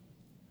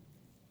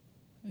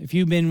 If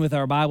you've been with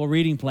our Bible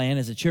reading plan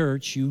as a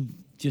church, you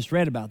just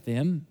read about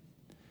them.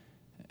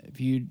 If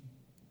you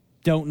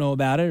don't know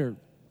about it, or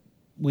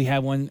we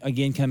have one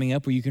again coming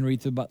up where you can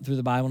read through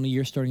the Bible in a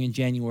year starting in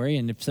January.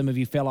 And if some of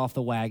you fell off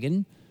the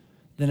wagon,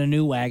 then a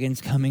new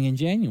wagon's coming in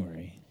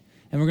January.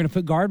 And we're going to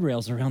put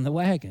guardrails around the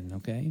wagon,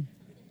 okay?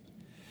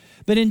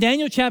 But in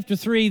Daniel chapter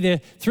 3, the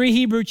 3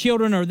 Hebrew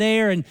children are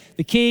there, and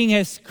the king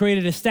has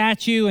created a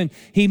statue, and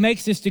he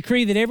makes this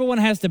decree that everyone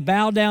has to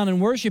bow down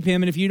and worship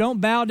him. And if you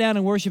don't bow down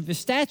and worship the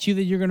statue,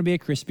 then you're going to be a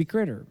crispy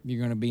critter. You're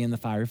going to be in the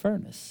fiery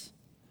furnace.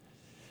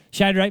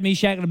 Shadrach,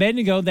 Meshach, and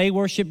Abednego, they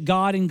worship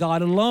God and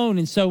God alone.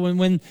 And so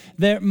when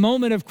the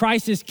moment of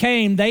crisis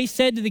came, they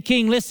said to the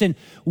king, listen,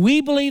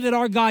 we believe that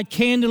our God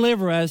can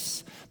deliver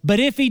us, but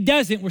if He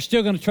doesn't, we're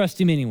still going to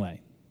trust Him anyway.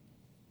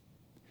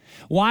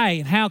 Why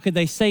and how could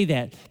they say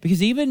that?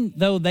 Because even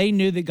though they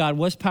knew that God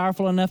was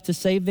powerful enough to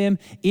save them,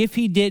 if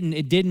He didn't,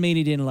 it didn't mean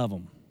He didn't love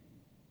them.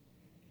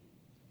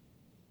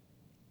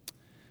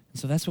 And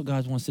so that's what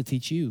God wants to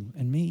teach you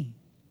and me.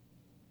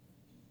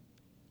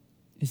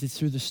 Is it's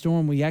through the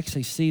storm we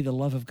actually see the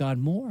love of God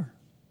more.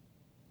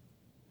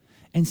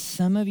 And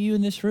some of you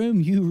in this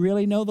room, you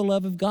really know the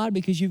love of God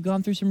because you've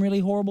gone through some really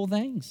horrible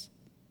things.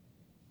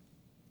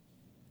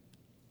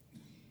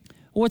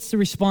 What's the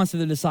response of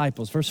the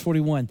disciples? Verse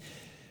 41.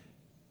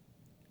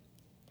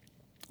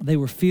 They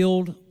were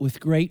filled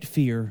with great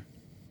fear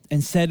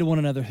and said to one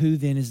another, "Who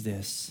then is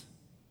this?"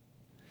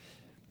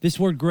 This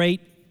word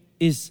great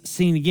is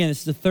seen again.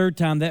 It's the third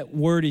time that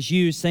word is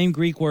used, same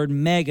Greek word,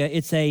 mega.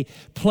 It's a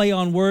play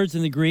on words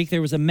in the Greek.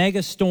 There was a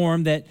mega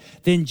storm that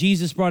then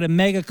Jesus brought a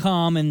mega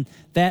calm, and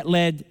that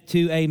led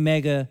to a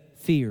mega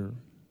fear.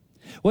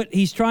 What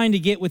he's trying to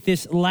get with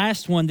this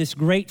last one, this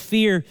great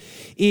fear,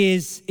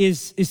 is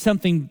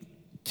something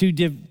to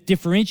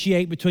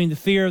differentiate between the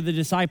fear the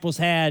disciples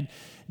had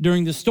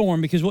during the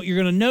storm, because what you're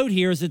going to note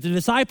here is that the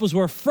disciples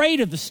were afraid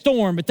of the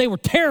storm, but they were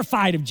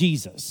terrified of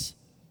Jesus.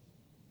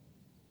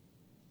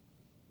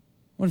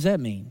 What does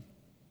that mean?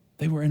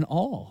 They were in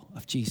awe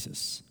of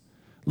Jesus.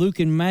 Luke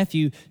and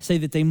Matthew say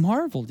that they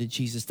marveled at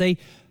Jesus. They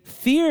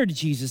feared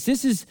Jesus.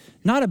 This is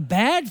not a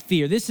bad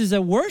fear. This is a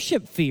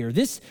worship fear.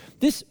 This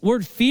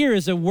word fear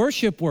is a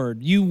worship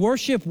word. You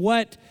worship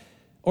what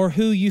or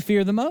who you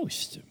fear the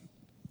most.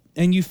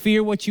 And you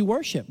fear what you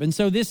worship. And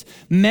so this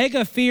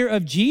mega fear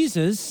of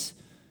Jesus,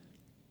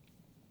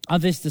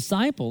 of his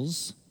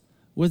disciples,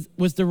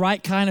 was the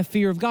right kind of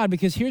fear of God,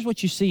 because here's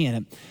what you see in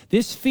it.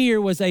 This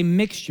fear was a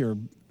mixture.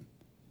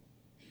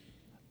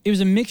 It was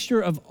a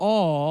mixture of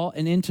awe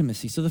and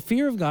intimacy. So the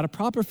fear of God, a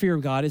proper fear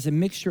of God, is a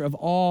mixture of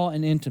awe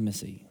and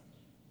intimacy.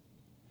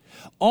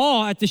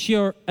 Awe at the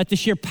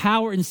sheer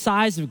power and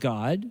size of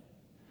God,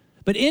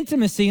 but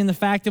intimacy in the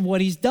fact of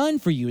what he's done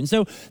for you. And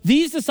so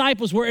these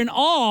disciples were in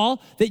awe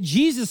that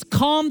Jesus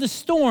calmed the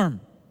storm.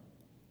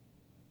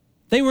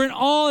 They were in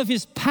awe of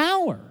his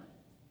power.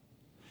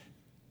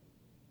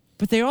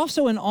 But they're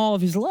also in awe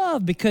of his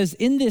love, because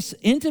in this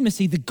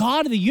intimacy, the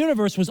God of the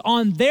universe was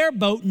on their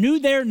boat, knew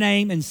their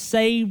name, and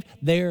saved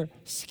their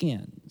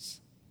skins.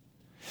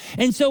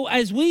 And so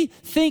as we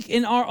think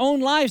in our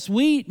own lives,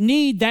 we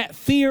need that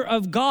fear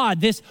of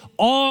God, this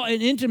awe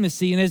and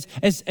intimacy. And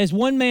as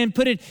one man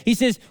put it, he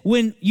says,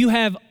 when you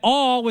have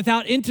awe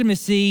without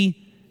intimacy,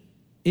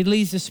 it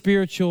leads to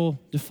spiritual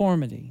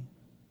deformity.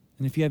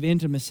 And if you have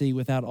intimacy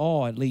without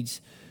awe, it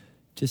leads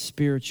to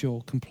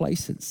spiritual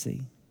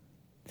complacency.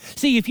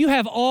 See, if you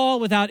have awe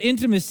without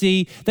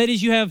intimacy, that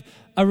is, you have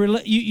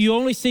you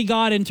only see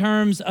God in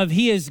terms of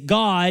he is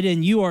God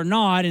and you are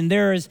not, and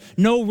there is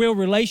no real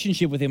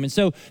relationship with him. And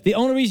so the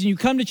only reason you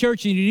come to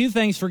church and you do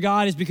things for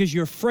God is because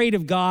you're afraid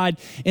of God,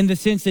 in the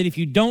sense that if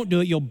you don't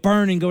do it, you'll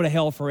burn and go to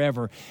hell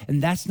forever.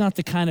 And that's not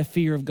the kind of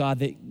fear of God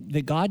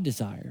that God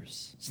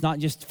desires. It's not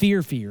just fear.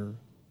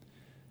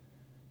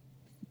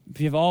 If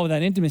you have awe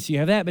without intimacy, you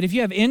have that. But if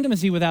you have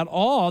intimacy without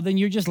awe, then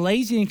you're just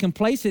lazy and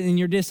complacent and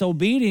you're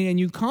disobedient and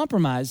you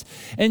compromise.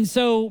 And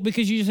so,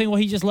 because you just think, well,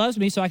 he just loves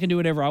me, so I can do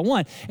whatever I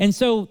want. And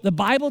so the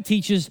Bible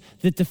teaches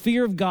that the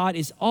fear of God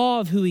is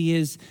awe of who he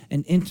is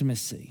and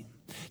intimacy.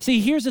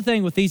 See, here's the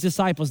thing with these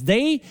disciples.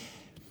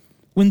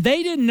 When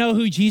they didn't know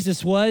who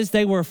Jesus was,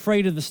 they were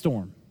afraid of the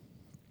storm.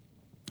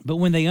 But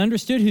when they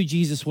understood who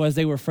Jesus was,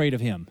 they were afraid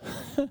of him.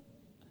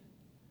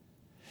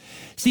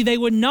 See, they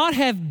would not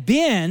have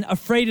been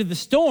afraid of the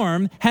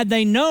storm had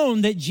they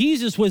known that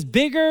Jesus was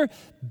bigger,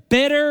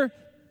 better,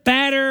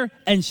 badder,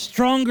 and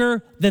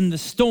stronger than the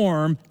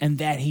storm, and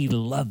that he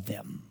loved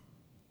them.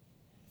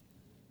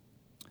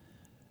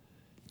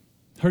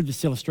 Heard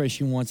this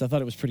illustration once. I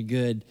thought it was pretty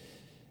good.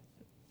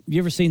 You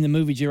ever seen the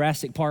movie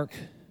Jurassic Park?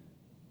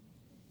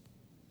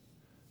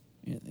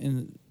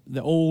 In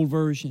the old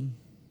version,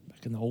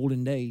 back in the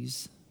olden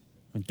days,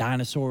 when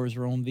dinosaurs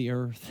were on the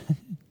earth.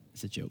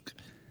 It's a joke,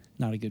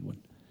 not a good one.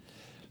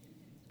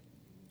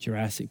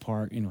 Jurassic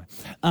Park, anyway.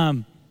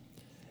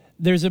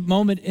 There's a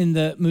moment in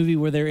the movie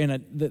where they're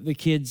the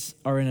kids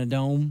are in a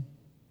dome,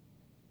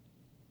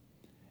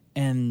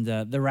 and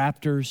the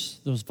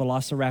raptors, those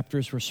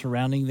velociraptors, were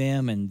surrounding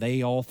them, and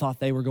they all thought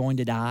they were going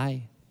to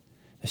die.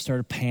 They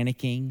started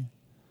panicking.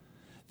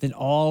 Then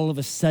all of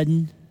a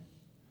sudden,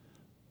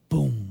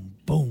 boom,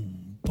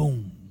 boom,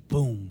 boom,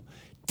 boom.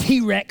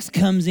 T-Rex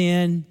comes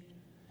in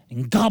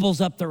and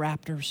gobbles up the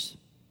raptors.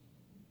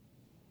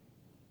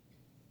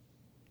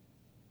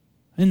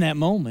 In that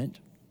moment,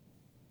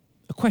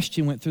 a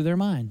question went through their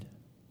mind.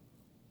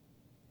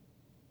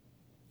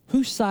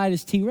 Whose side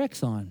is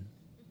T-Rex on?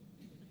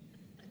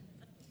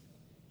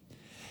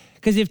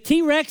 Because if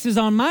T-Rex is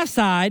on my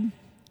side,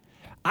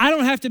 I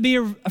don't have to be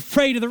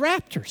afraid of the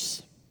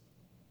raptors,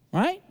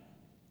 right?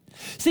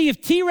 See,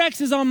 if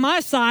T-Rex is on my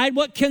side,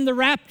 what can the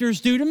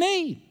raptors do to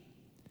me?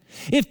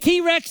 If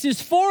T-Rex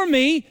is for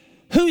me,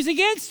 who's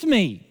against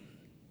me?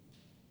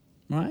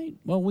 Right?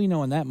 Well, we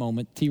know in that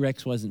moment,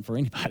 T-Rex wasn't for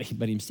anybody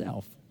but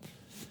himself.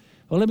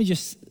 Well, let me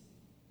just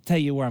tell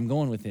you where I'm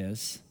going with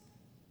this.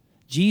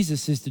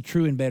 Jesus is the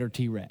true and better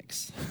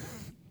T-Rex.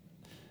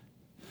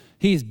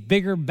 He is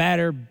bigger,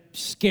 badder,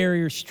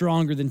 scarier,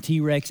 stronger than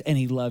T-Rex, and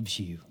he loves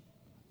you.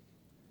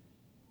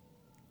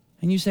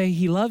 And you say,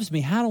 he loves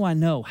me. How do I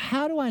know?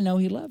 How do I know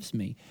he loves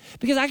me?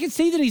 Because I can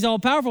see that he's all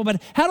powerful, but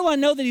how do I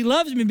know that he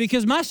loves me?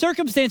 Because my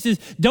circumstances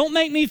don't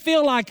make me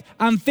feel like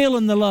I'm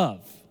feeling the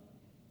love.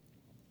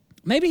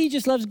 Maybe he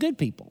just loves good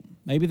people.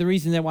 Maybe the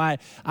reason that why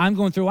I'm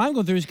going through what I'm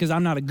going through is because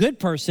I'm not a good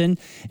person.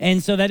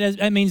 And so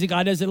that means that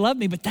God doesn't love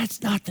me. But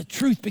that's not the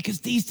truth,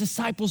 because these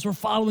disciples were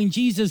following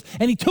Jesus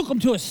and he took them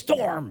to a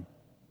storm.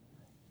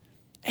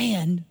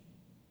 And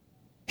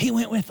he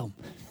went with them.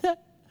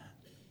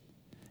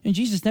 And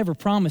Jesus never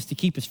promised to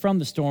keep us from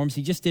the storms.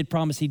 He just did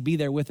promise he'd be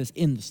there with us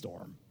in the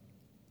storm.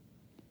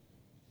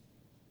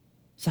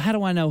 So how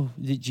do I know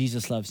that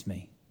Jesus loves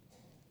me?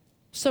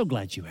 So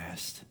glad you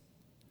asked.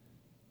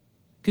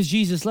 Because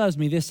Jesus loves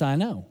me, this I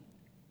know,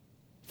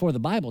 for the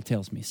Bible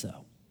tells me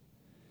so.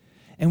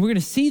 And we're going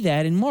to see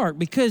that in Mark,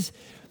 because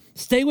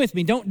stay with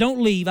me.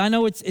 Don't leave. I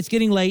know it's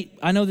getting late.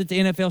 I know that the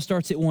NFL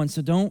starts at 1,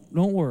 so don't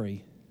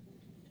worry.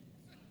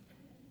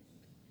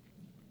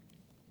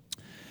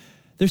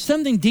 There's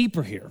something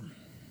deeper here.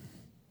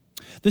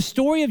 The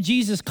story of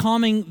Jesus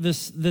calming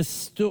the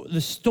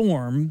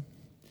storm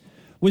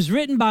was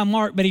written by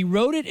Mark, but he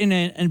wrote it in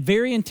a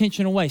very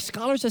intentional way.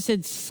 Scholars have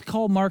said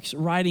call Mark's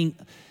writing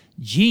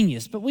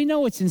genius, but we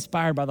know it's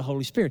inspired by the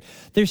Holy Spirit.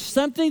 There's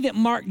something that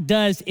Mark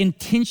does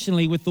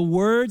intentionally with the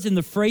words and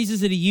the phrases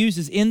that he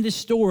uses in this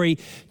story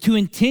to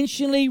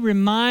intentionally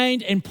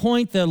remind and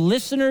point the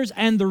listeners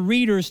and the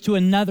readers to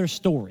another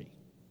story.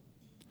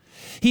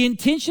 He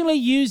intentionally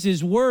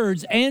uses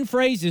words and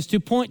phrases to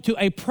point to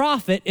a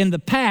prophet in the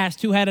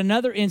past who had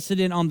another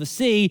incident on the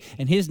sea,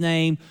 and his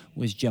name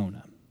was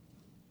Jonah.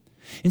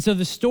 And so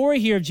the story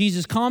here of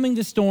Jesus calming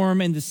the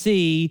storm in the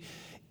sea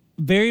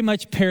very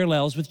much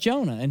parallels with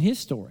Jonah and his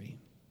story.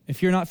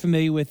 If you're not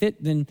familiar with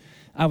it, then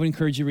I would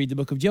encourage you to read the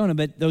book of Jonah.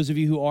 But those of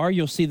you who are,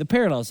 you'll see the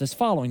parallels as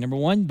following. Number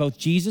one, both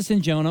Jesus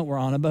and Jonah were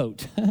on a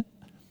boat.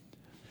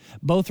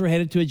 Both were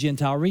headed to a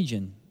Gentile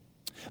region.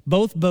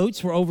 Both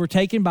boats were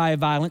overtaken by a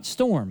violent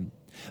storm.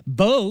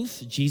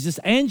 Both Jesus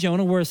and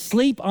Jonah were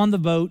asleep on the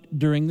boat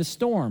during the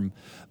storm.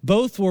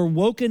 Both were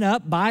woken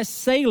up by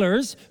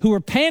sailors who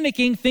were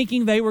panicking,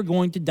 thinking they were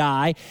going to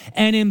die.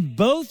 And in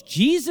both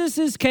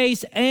Jesus'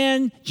 case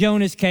and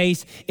Jonah's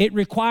case, it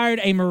required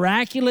a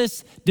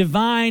miraculous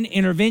divine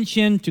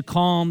intervention to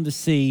calm the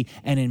sea.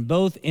 And in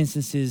both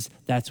instances,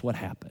 that's what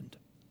happened.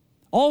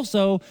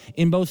 Also,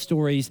 in both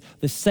stories,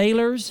 the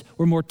sailors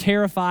were more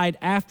terrified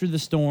after the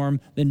storm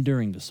than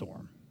during the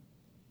storm.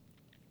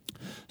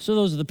 So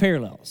those are the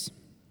parallels.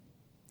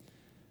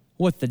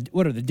 What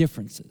are the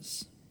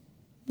differences?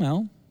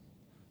 Well,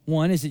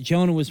 one is that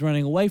Jonah was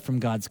running away from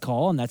God's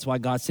call, and that's why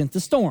God sent the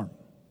storm.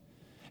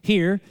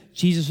 Here,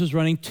 Jesus was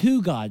running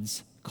to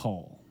God's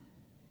call.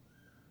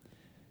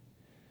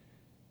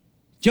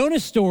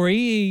 Jonah's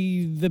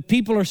story, the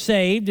people are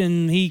saved,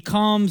 and he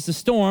calms the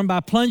storm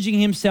by plunging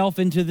himself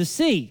into the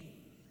sea.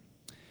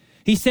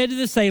 He said to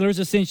the sailors,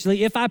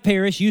 essentially, if I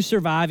perish, you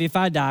survive. If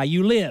I die,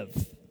 you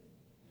live.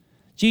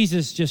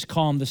 Jesus just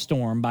calmed the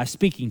storm by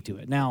speaking to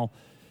it. Now,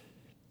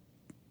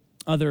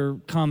 other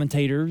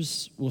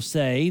commentators will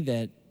say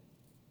that,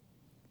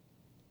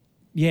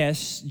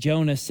 yes,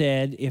 Jonah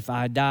said, if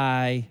I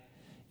die,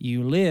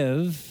 you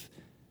live,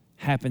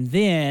 happened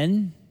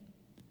then.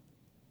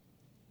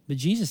 But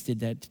Jesus did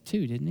that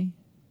too, didn't he?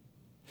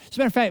 As a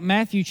matter of fact,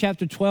 Matthew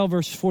chapter 12,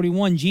 verse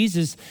 41,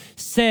 Jesus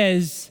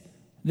says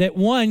that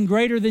one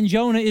greater than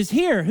Jonah is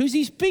here. Who's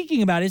he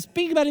speaking about? He's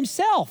speaking about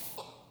himself.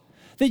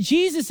 That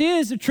Jesus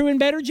is the true and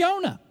better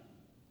Jonah.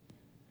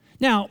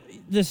 Now,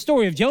 the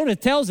story of Jonah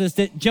tells us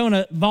that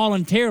Jonah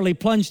voluntarily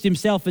plunged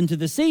himself into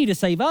the sea to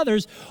save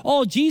others.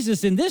 All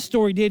Jesus in this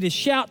story did is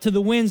shout to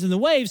the winds and the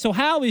waves. So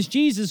how is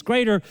Jesus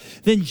greater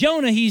than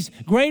Jonah? He's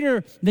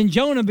greater than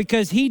Jonah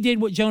because he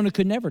did what Jonah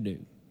could never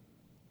do.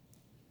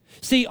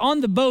 See, on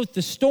the boat,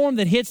 the storm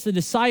that hits the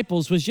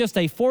disciples was just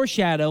a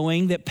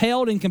foreshadowing that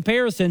paled in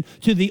comparison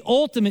to the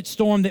ultimate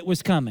storm that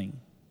was coming.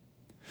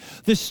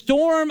 The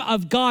storm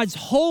of God's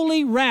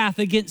holy wrath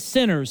against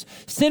sinners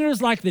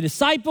like the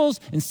disciples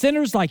and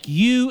sinners like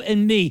you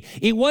and me.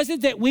 It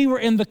wasn't that we were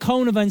in the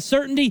cone of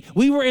uncertainty,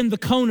 we were in the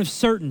cone of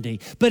certainty.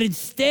 But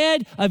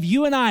instead of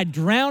you and I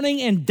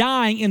drowning and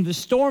dying in the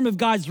storm of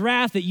God's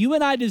wrath that you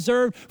and I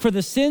deserved for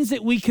the sins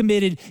that we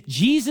committed,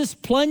 Jesus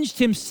plunged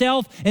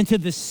himself into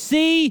the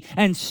sea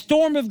and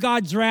storm of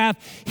God's wrath.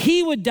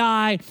 He would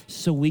die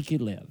so we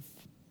could live.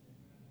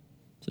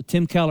 So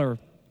Tim Keller,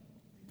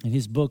 in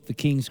his book, The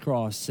King's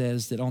Cross,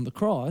 says that on the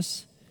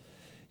cross,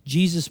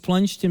 Jesus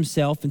plunged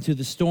himself into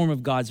the storm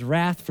of God's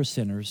wrath for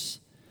sinners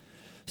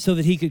so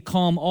that he could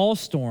calm all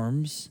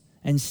storms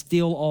and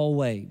still all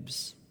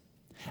waves.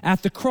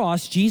 At the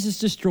cross, Jesus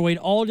destroyed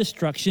all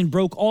destruction,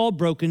 broke all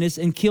brokenness,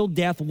 and killed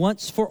death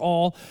once for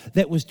all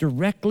that was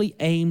directly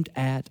aimed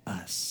at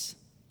us.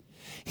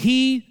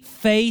 He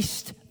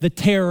faced the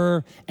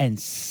terror and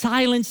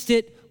silenced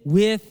it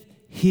with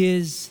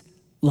his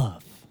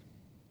love.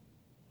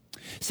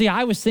 See,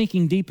 I was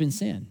sinking deep in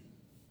sin,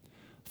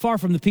 far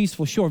from the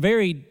peaceful shore,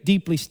 very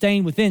deeply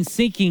stained within,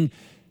 sinking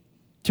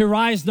to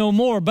rise no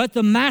more. But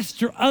the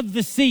master of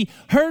the sea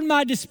heard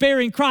my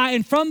despairing cry,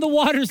 and from the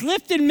waters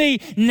lifted me.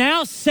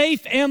 Now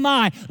safe am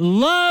I.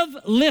 Love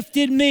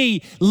lifted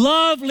me.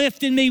 Love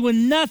lifted me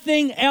when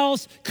nothing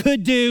else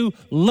could do.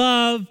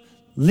 Love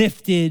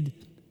lifted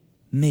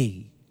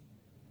me.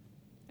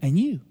 And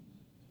you.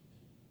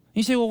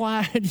 You say, well,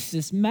 why does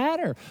this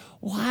matter?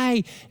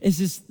 Why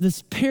is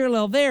this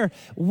parallel there?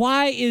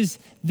 Why is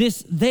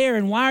this there?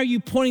 And why are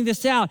you pointing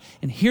this out?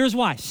 And here's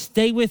why.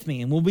 Stay with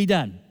me and we'll be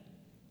done.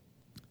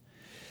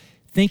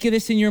 Think of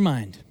this in your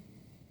mind.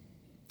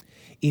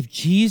 If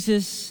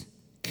Jesus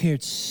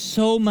cared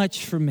so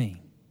much for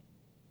me,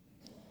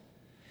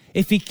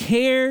 if he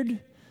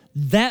cared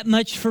that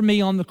much for me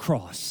on the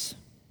cross,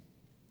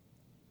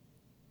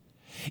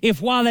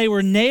 if while they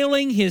were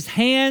nailing his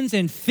hands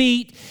and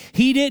feet,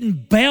 he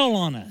didn't bail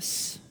on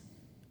us,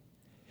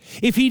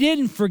 if he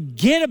didn't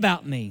forget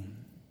about me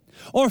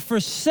or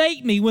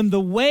forsake me when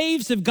the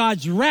waves of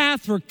God's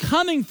wrath were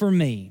coming for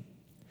me,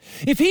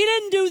 if he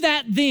didn't do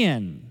that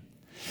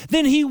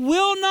then he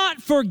will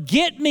not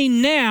forget me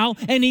now,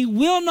 and he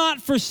will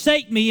not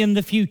forsake me in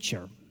the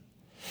future.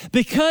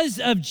 Because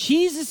of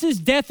Jesus'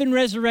 death and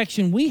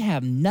resurrection, we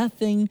have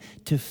nothing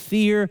to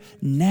fear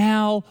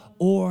now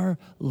or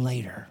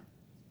later.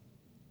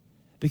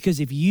 Because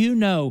if you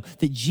know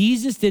that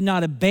Jesus did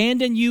not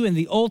abandon you in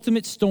the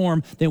ultimate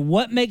storm, then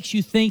what makes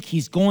you think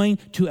he's going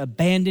to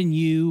abandon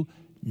you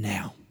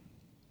now?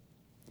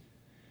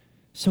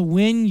 So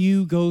when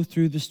you go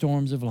through the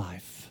storms of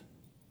life,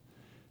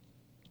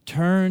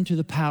 turn to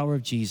the power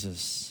of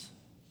Jesus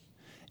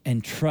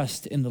and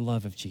trust in the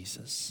love of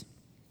Jesus.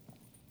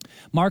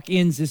 Mark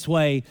ends this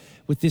way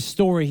with this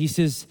story. He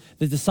says,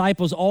 the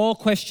disciples all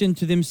questioned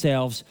to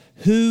themselves,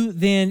 who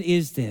then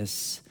is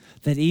this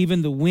that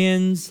even the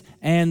winds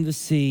and the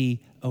sea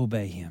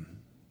obey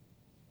him?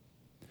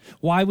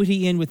 Why would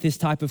he end with this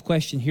type of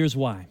question? Here's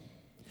why.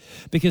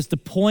 Because the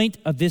point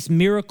of this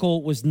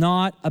miracle was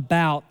not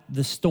about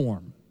the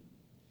storm.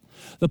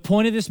 The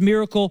point of this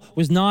miracle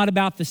was not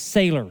about the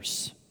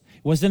sailors.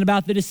 It wasn't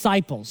about the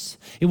disciples.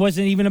 It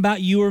wasn't even about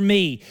you or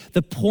me.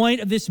 The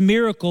point of this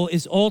miracle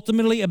is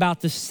ultimately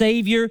about the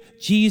Savior,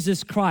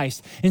 Jesus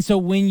Christ. And so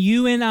when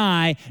you and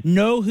I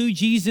know who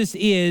Jesus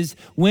is,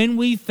 when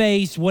we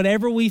face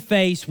whatever we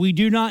face, we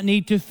do not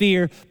need to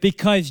fear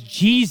because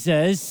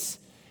Jesus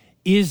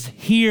is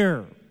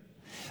here.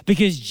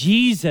 Because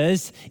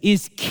Jesus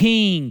is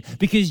King.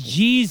 Because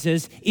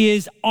Jesus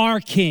is our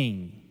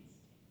King.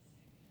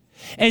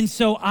 And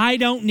so I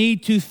don't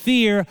need to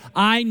fear.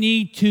 I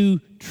need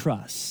to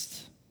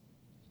trust.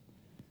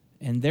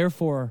 And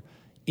therefore,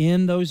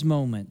 in those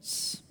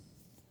moments,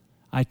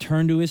 I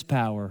turn to his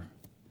power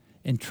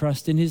and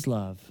trust in his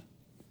love,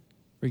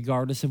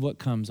 regardless of what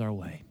comes our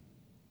way.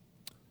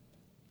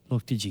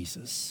 Look to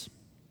Jesus.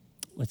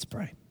 Let's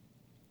pray.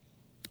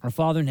 Our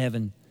Father in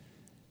heaven,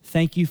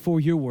 thank you for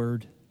your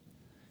word.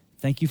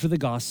 Thank you for the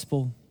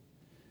gospel.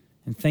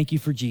 And thank you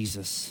for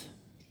Jesus.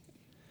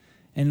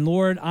 And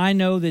Lord, I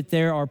know that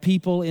there are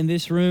people in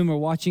this room or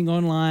watching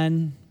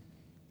online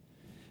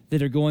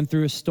that are going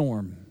through a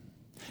storm.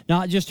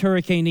 Not just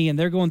Hurricane Ian,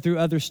 they're going through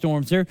other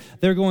storms.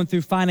 They're going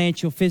through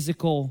financial,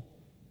 physical,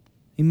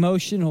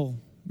 emotional,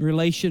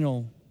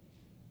 relational,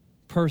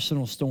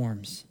 personal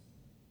storms.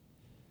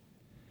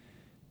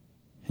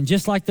 And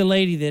just like the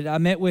lady that I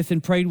met with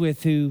and prayed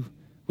with who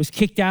was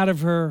kicked out of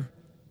her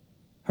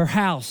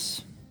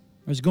house,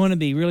 was going to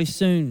be really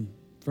soon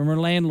from her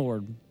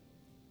landlord.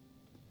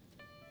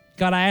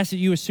 God, I ask that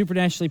you would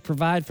supernaturally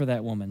provide for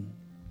that woman.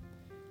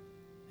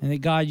 And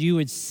that God,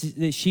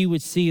 that she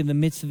would see in the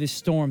midst of this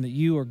storm that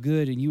you are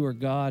good and you are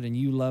God and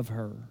you love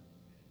her.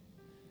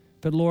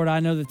 But Lord, I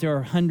know that there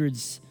are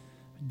hundreds,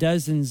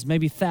 dozens,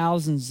 maybe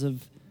thousands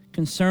of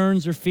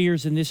concerns or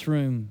fears in this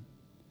room.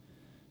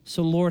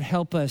 So Lord,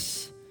 help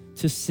us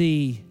to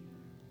see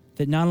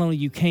that not only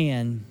you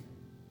can,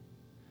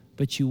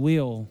 but you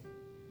will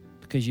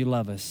because you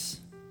love us.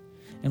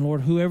 And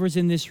Lord, whoever's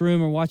in this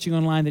room or watching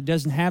online that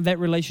doesn't have that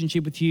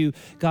relationship with you,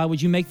 God,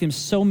 would you make them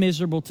so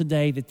miserable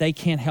today that they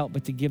can't help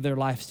but to give their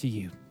lives to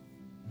you?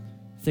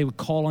 If they would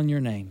call on your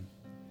name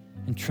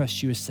and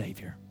trust you as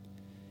Savior.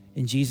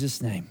 In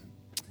Jesus' name,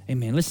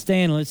 amen. Let's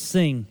stand and let's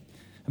sing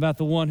about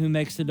the one who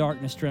makes the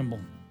darkness tremble.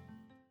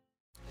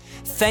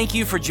 Thank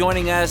you for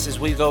joining us as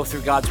we go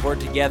through God's Word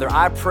together.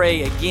 I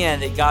pray again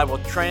that God will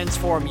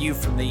transform you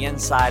from the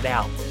inside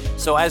out.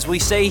 So as we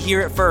say here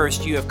at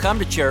First, you have come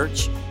to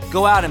church.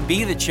 Go out and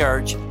be the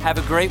church. Have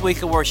a great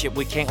week of worship.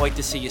 We can't wait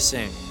to see you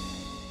soon.